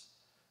tense,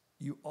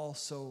 you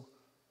also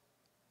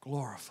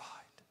glorified.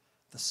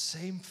 The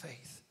same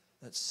faith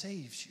that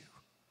saves you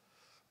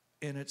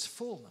in its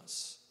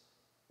fullness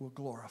will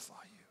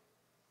glorify you.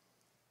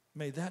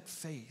 May that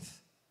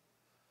faith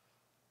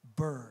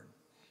burn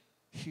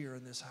here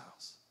in this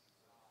house.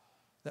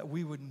 That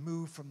we would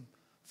move from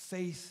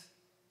faith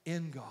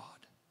in God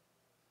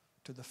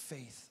to the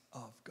faith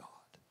of God.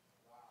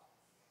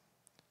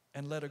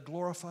 And let a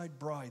glorified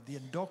bride, the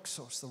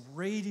endoxos, the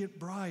radiant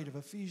bride of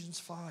Ephesians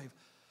 5,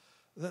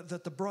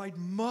 that the bride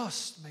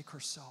must make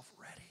herself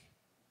ready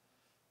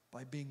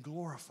by being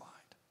glorified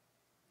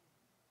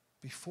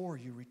before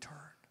you return.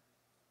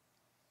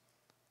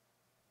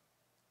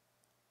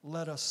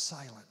 Let us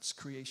silence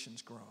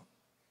creation's groan.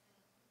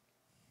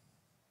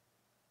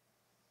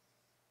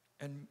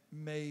 And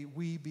may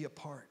we be a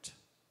part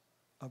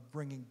of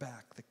bringing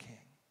back the King.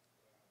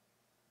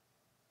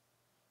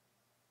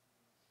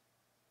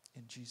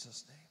 In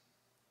Jesus' name.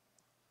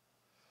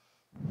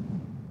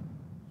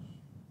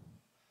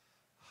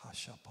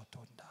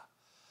 Hashapatonda,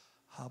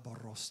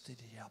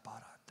 Habarostidia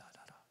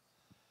Barandada,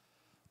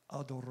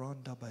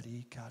 Adoranda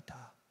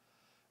Barikata,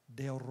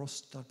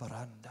 Deorosta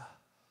Baranda,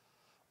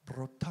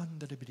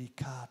 Brotanda de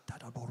Bricata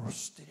da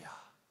Borostidia,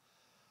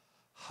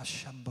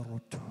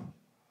 Hashambarotu,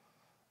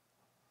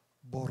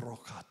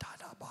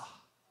 Borokatadaba,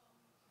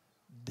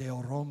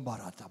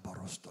 Deorombarata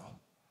barosto.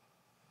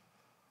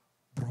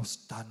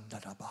 Brostanda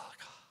da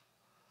baka.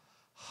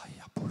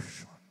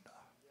 Hayapushonda.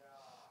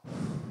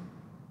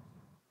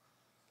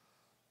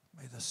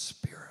 May the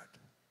Spirit,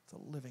 the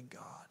living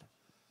God,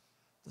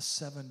 the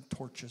 7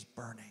 torches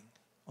burning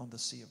on the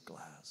sea of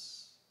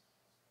glass,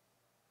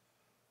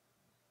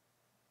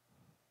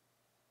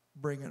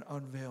 bring an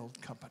unveiled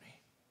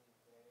company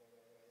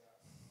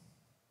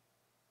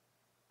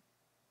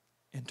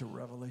into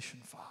Revelation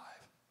 5,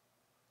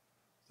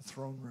 the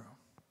throne room.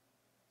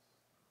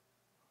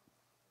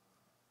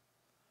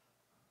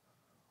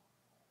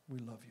 We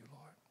love you,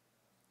 Lord.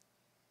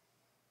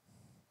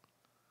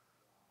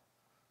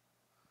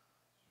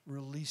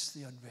 Release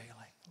the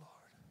unveiling, Lord.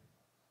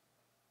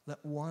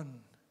 Let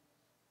 1,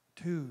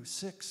 2,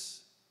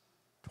 6,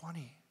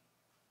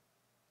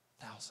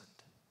 20,000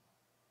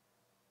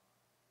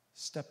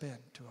 step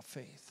into a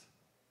faith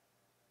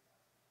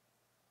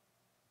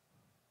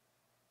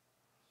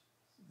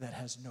that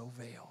has no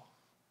veil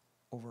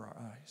over our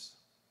eyes.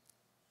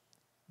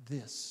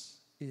 This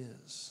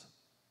is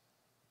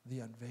the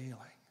unveiling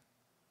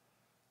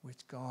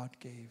which God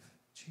gave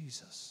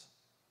Jesus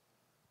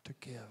to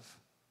give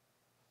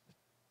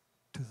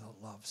to the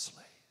love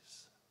slaves.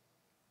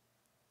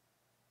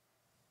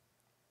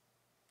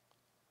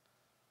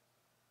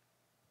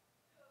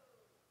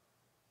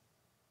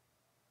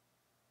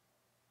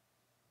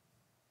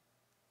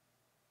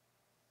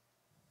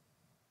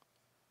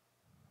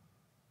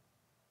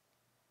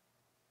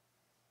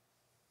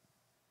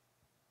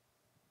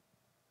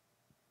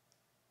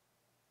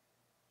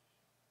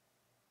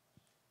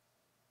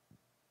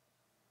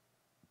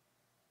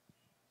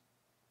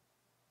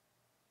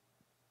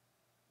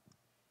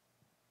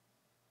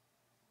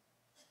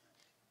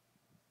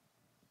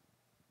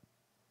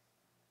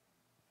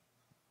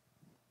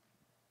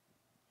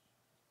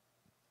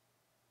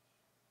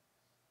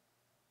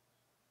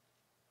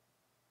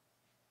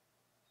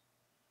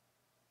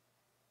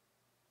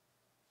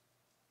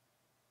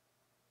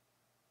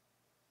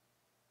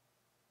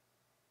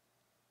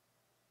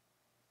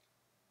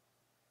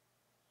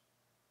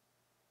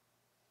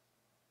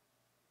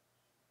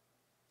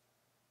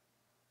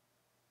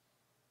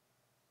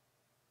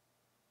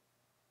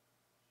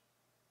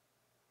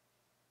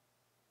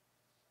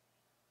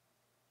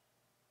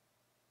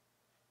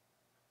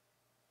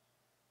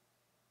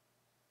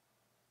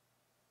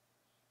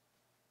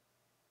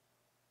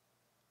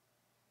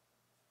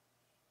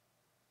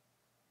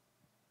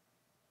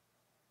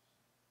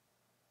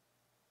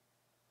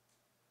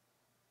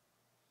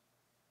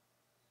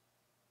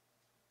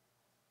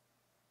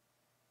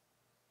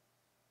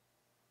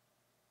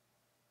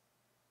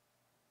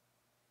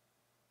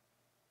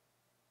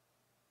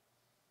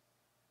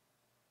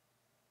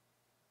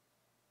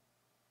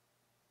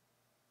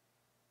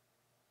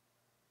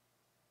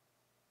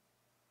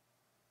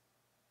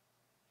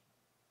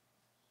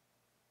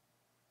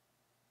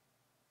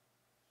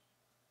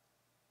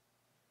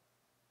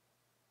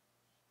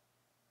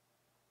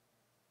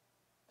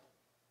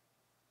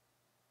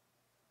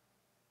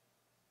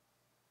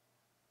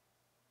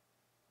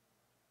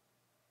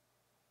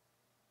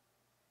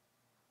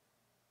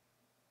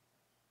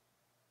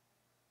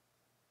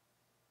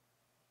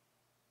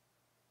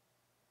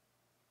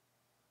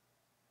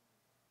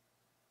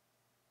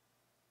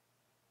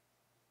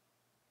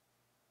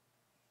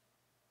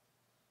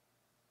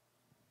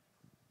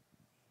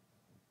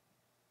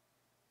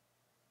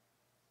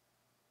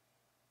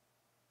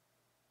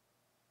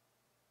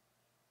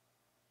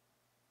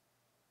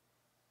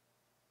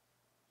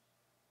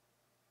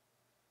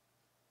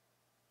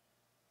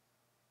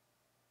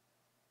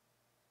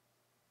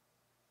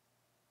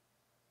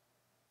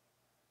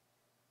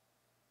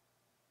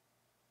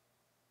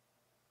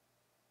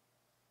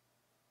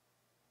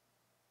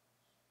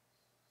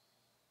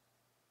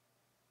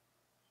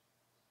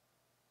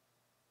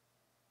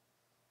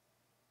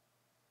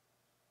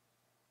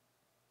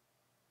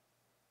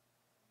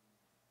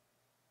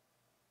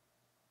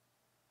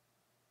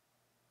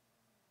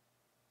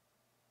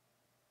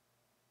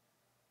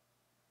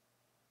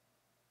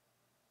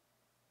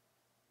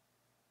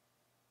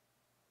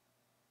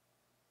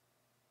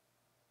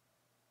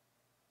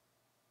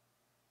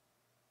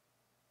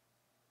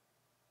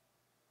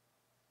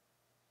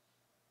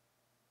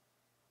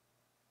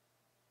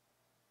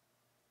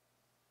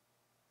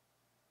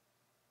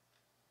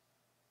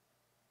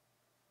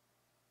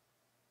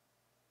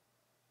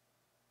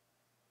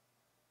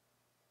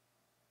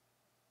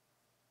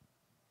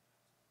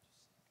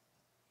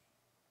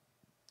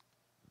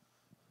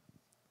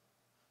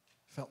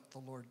 Felt the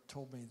Lord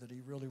told me that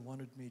he really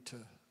wanted me to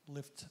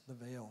lift the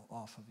veil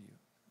off of you.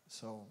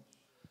 So,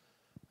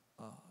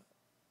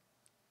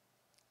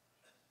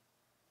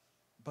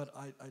 but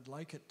I'd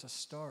like it to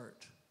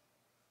start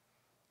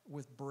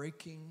with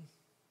breaking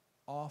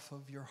off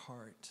of your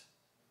heart.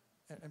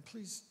 And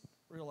please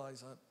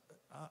realize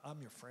I'm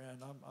your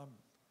friend. I'm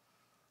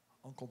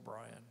Uncle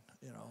Brian,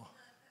 you know.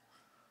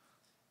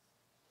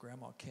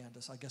 Grandma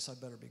Candace. I guess I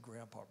better be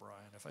Grandpa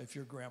Brian. If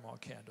you're Grandma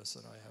Candace,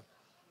 then I have.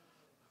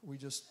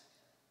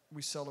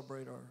 We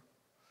celebrate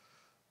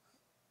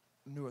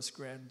newest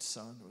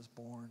grandson was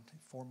born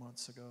 4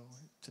 months ago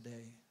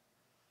today.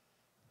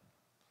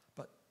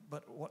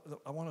 But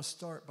I want to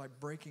start by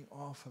breaking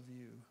off of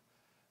you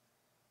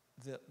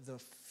the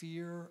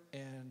fear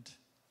and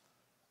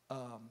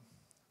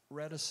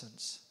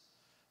reticence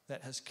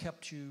that has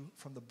kept you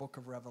from the book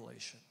of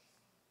Revelation,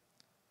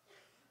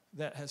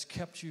 that has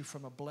kept you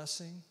from a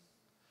blessing,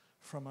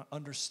 from an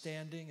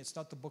understanding. It's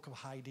not the book of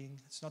hiding.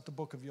 It's not the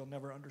book of you'll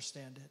never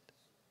understand it.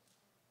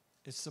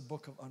 It's the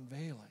book of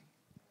unveiling,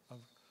 of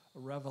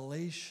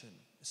revelation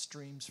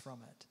streams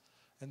from it.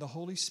 And the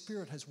Holy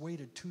Spirit has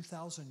waited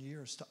 2,000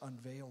 years to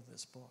unveil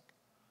this book.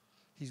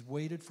 He's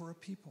waited for a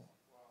people.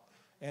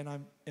 And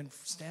I'm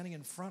standing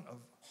in front of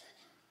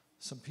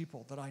some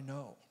people that I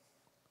know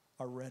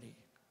are ready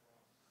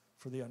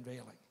for the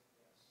unveiling.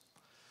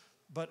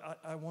 But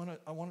I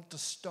want to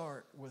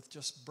start with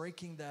just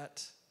breaking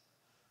that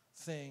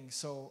thing.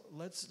 So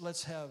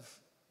let's have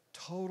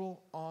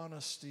total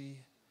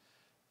honesty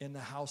in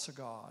the house of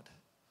God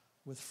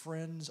with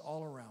friends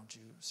all around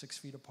you, 6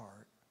 feet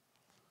apart.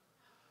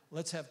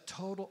 Let's have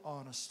total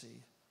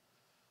honesty.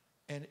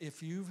 And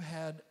if you've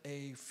had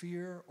a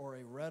fear or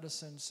a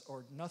reticence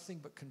or nothing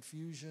but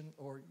confusion,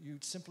 or you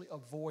simply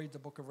avoid the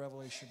book of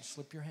Revelation,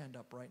 slip your hand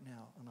up right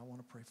now, and I want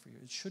to pray for you.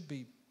 It should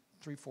be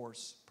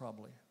 3/4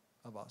 probably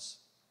of us.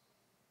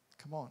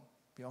 Come on,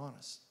 be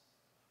honest.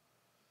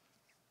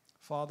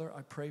 Father,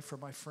 I pray for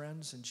my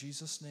friends in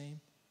Jesus'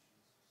 name.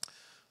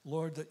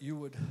 Lord, that you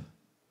would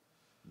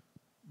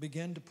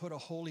begin to put a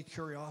holy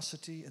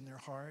curiosity in their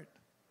heart.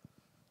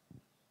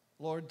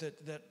 Lord,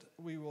 that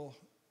we will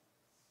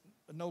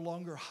no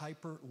longer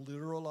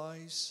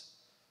hyper-literalize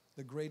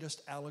the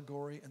greatest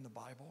allegory in the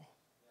Bible.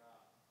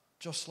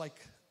 Just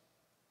like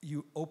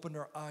you opened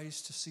our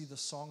eyes to see the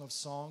Song of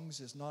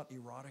Songs is not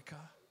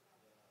erotica,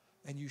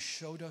 and you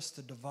showed us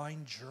the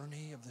divine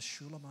journey of the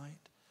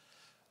Shulamite.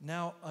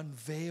 Now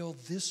unveil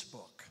this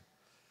book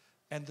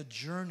and the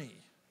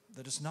journey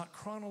that is not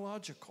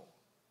chronological,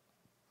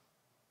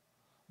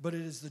 but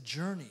it is the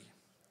journey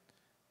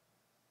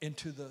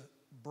into the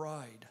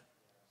bride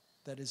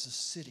that is a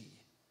city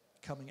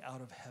coming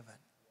out of heaven.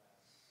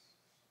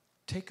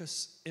 Take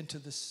us into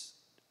this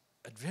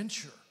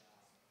adventure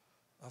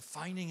of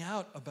finding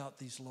out about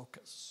these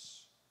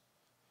locusts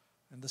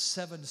and the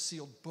 7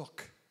 sealed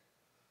book,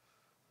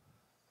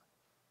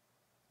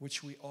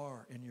 which we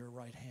are in your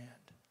right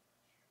hand.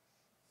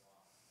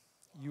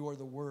 You are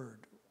the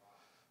word,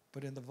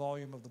 but in the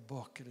volume of the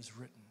book it is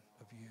written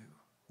of you.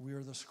 We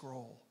are the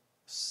scroll,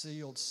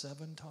 sealed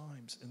 7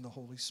 times in the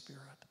Holy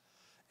Spirit.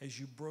 As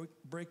you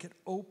break it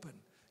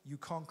open, you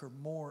conquer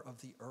more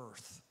of the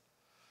earth.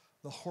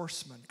 The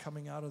horsemen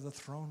coming out of the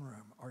throne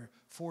room are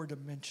 4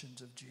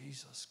 dimensions of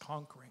Jesus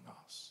conquering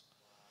us,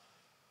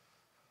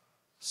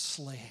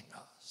 slaying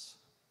us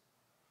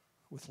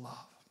with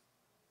love.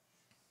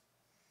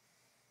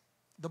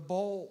 The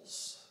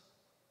bowls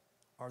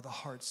are the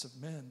hearts of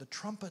men. The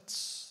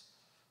trumpets,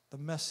 the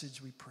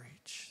message we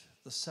preach.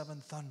 The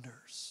 7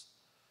 thunders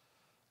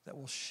that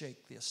will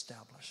shake the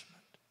establishment.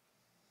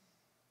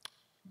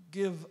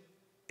 Give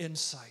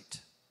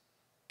insight,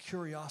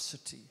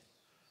 curiosity,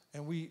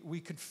 and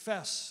we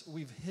confess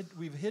we've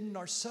hidden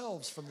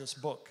ourselves from this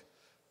book.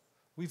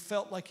 We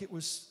felt like it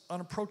was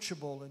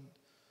unapproachable and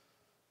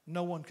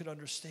no one could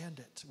understand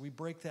it. We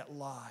break that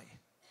lie.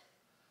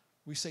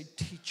 We say,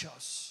 teach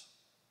us.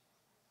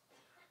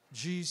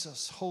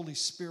 Jesus, Holy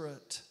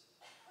Spirit,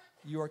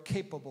 you are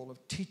capable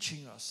of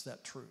teaching us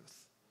that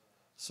truth.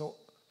 So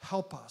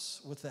help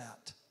us with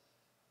that.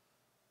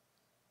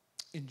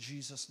 In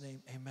Jesus'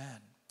 name,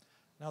 amen.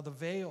 Now the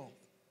veil,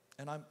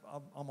 and I'm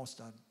almost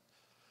done.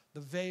 The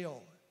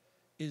veil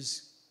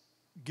is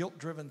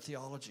guilt-driven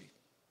theology.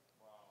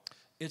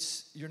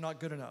 It's you're not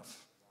good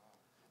enough.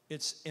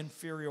 It's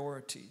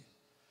inferiority.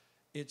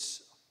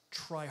 It's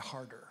try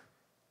harder.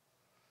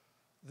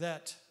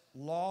 That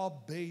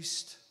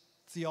law-based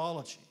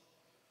theology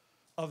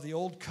of the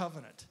old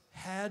covenant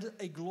had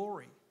a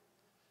glory,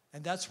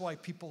 and that's why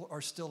people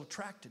are still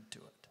attracted to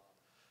it,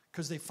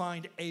 because they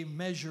find a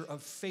measure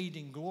of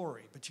fading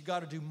glory. But you got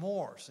to do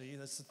more. See,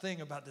 that's the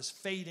thing about this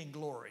fading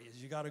glory,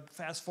 is you got to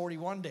fast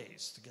 41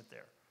 days to get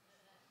there.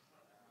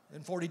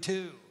 Then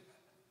 42.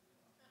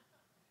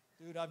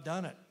 Dude, I've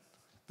done it.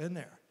 Been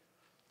there.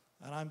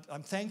 And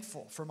I'm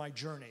thankful for my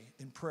journey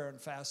in prayer and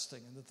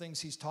fasting and the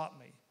things he's taught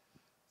me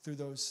through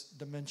those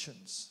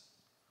dimensions.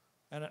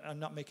 And I'm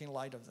not making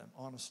light of them.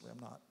 Honestly, I'm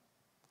not.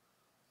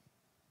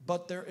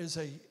 But there is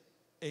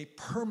a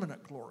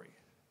permanent glory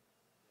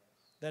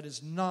that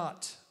is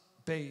not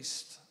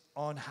based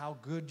on how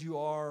good you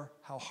are,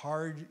 how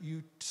hard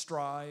you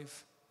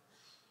strive.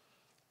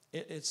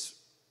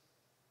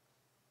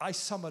 I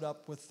sum it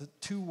up with the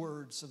 2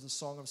 words of the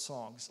Song of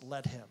Songs,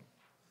 let him.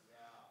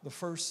 The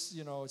first,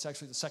 it's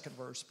actually the second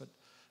verse, but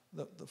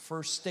the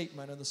first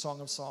statement in the Song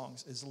of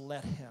Songs is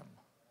let him.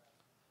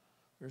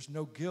 There's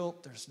no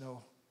guilt, there's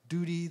no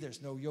duty,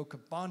 there's no yoke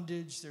of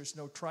bondage, there's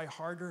no try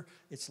harder.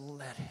 It's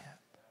let him.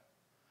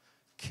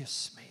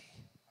 Kiss me.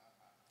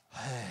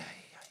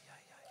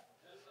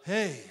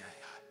 Hey.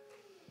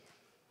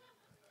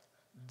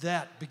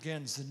 that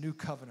begins the new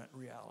covenant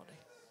reality.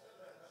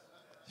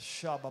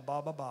 Shabba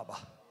baba baba.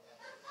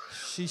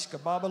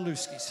 Shishka baba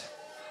luskis.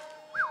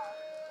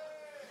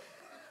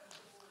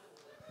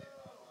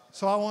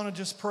 So I want to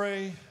just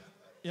pray,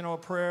 a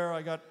prayer.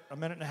 I got a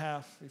minute and a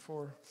half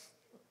before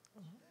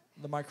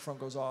the microphone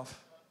goes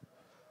off.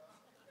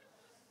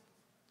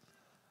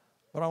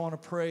 But I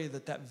want to pray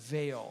that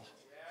veil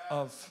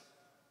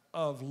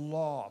of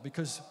law,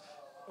 because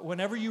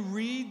whenever you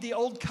read the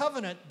Old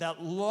Covenant,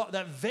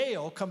 that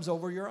veil comes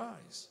over your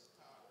eyes.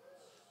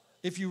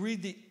 If you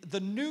read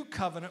the New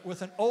Covenant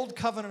with an Old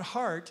Covenant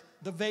heart,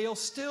 the veil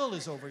still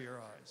is over your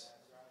eyes.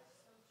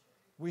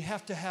 We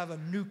have to have a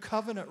New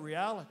Covenant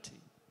reality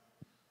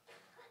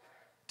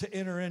to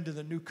enter into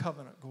the New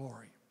Covenant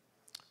glory.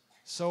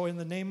 So in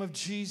the name of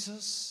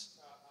Jesus,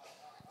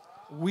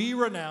 we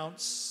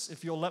renounce,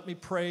 if you'll let me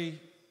pray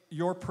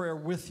your prayer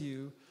with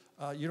you,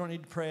 you don't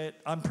need to pray it,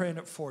 I'm praying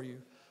it for you.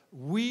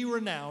 We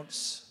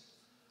renounce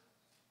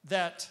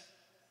that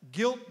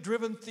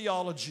guilt-driven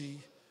theology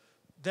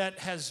that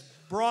has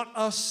brought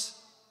us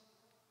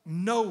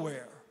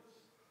nowhere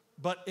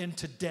but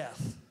into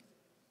death.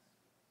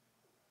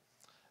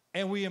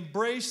 And we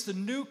embrace the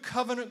new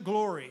covenant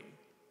glory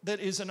that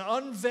is an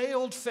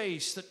unveiled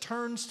face that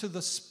turns to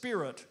the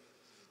Spirit.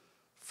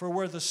 For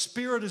where the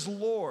Spirit is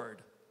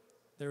Lord,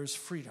 there is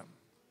freedom.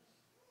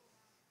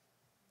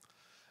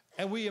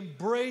 And we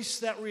embrace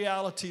that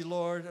reality,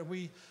 Lord, and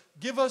we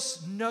give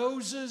us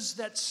noses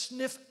that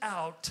sniff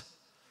out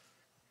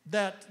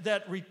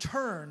that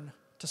return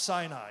to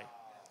Sinai.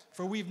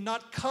 For we've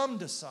not come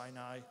to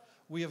Sinai,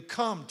 we have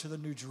come to the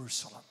New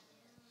Jerusalem,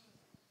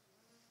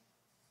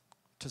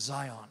 to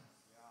Zion,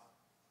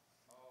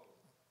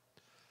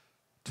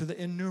 to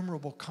the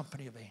innumerable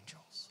company of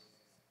angels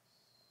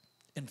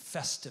in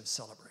festive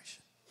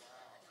celebration.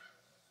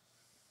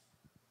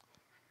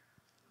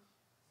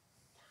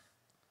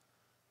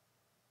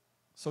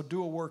 So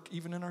do a work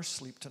even in our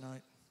sleep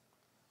tonight.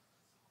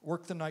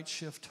 Work the night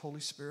shift,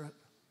 Holy Spirit.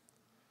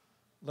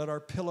 Let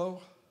our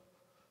pillow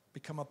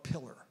become a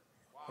pillar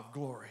of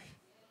glory.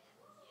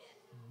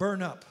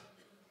 Burn up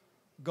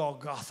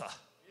Golgotha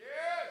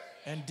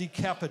and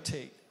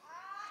decapitate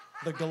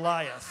the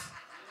Goliath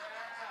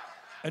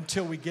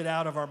until we get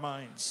out of our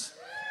minds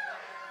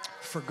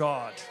for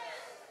God.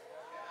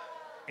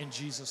 In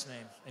Jesus'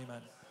 name,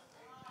 amen.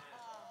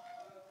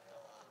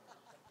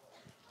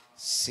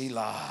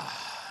 Selah.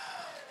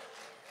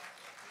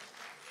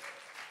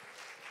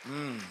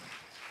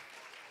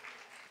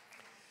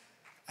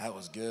 That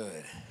was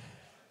good.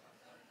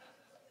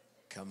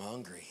 Come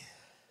hungry.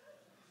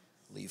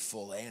 Leave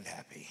full and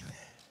happy.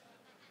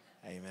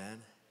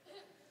 Amen.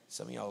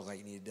 Some of y'all look like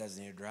you need a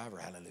designated driver.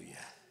 Hallelujah.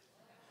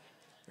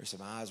 There's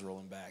some eyes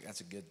rolling back.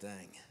 That's a good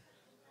thing.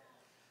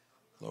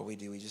 Lord, we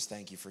just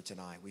thank you for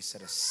tonight. We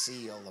set a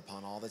seal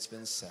upon all that's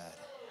been said.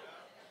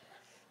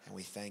 And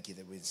we thank you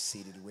that we're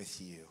seated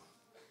with you.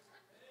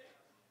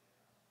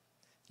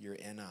 You're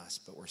in us,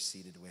 but we're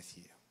seated with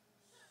you.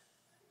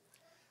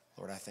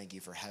 Lord, I thank you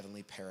for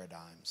heavenly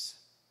paradigms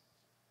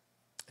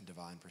and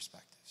divine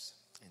perspectives.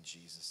 In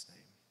Jesus'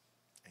 name,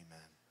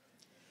 amen.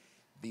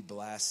 Be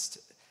blessed.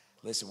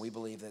 Listen, we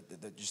believe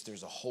that just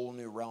there's a whole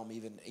new realm,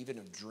 even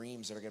of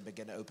dreams that are going to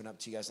begin to open up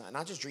to you guys.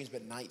 Not just dreams,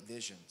 but night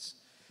visions,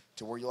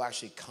 to where you'll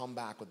actually come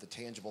back with the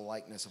tangible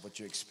likeness of what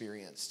you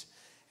experienced.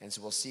 And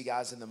so we'll see you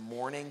guys in the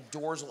morning.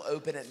 Doors will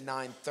open at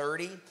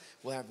 9:30.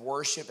 We'll have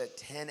worship at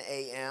 10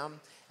 a.m.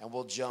 and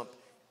we'll jump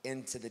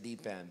into the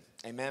deep end.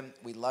 Amen.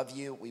 We love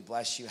you. We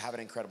bless you. Have an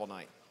incredible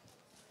night.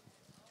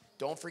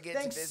 Don't forget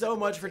Thanks to visit so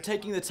much for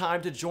taking the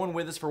time to join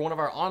with us for one of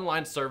our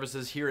online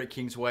services here at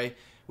Kingsway.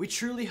 We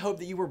truly hope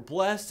that you were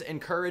blessed,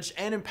 encouraged,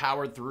 and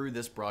empowered through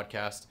this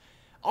broadcast.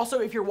 Also,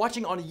 if you're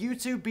watching on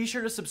YouTube, be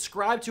sure to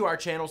subscribe to our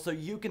channel so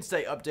you can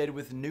stay updated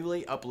with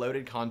newly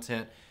uploaded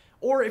content.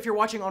 Or if you're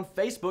watching on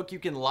Facebook, you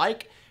can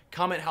like,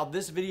 comment how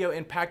this video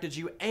impacted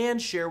you,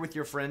 and share with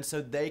your friends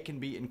so they can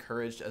be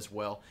encouraged as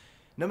well.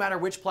 No matter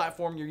which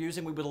platform you're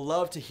using, we would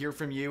love to hear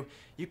from you.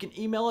 You can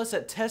email us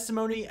at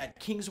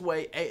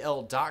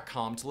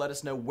testimony@kingswayal.com to let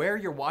us know where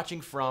you're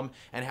watching from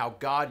and how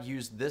God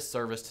used this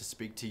service to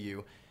speak to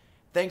you.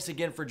 Thanks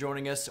again for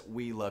joining us.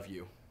 We love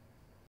you.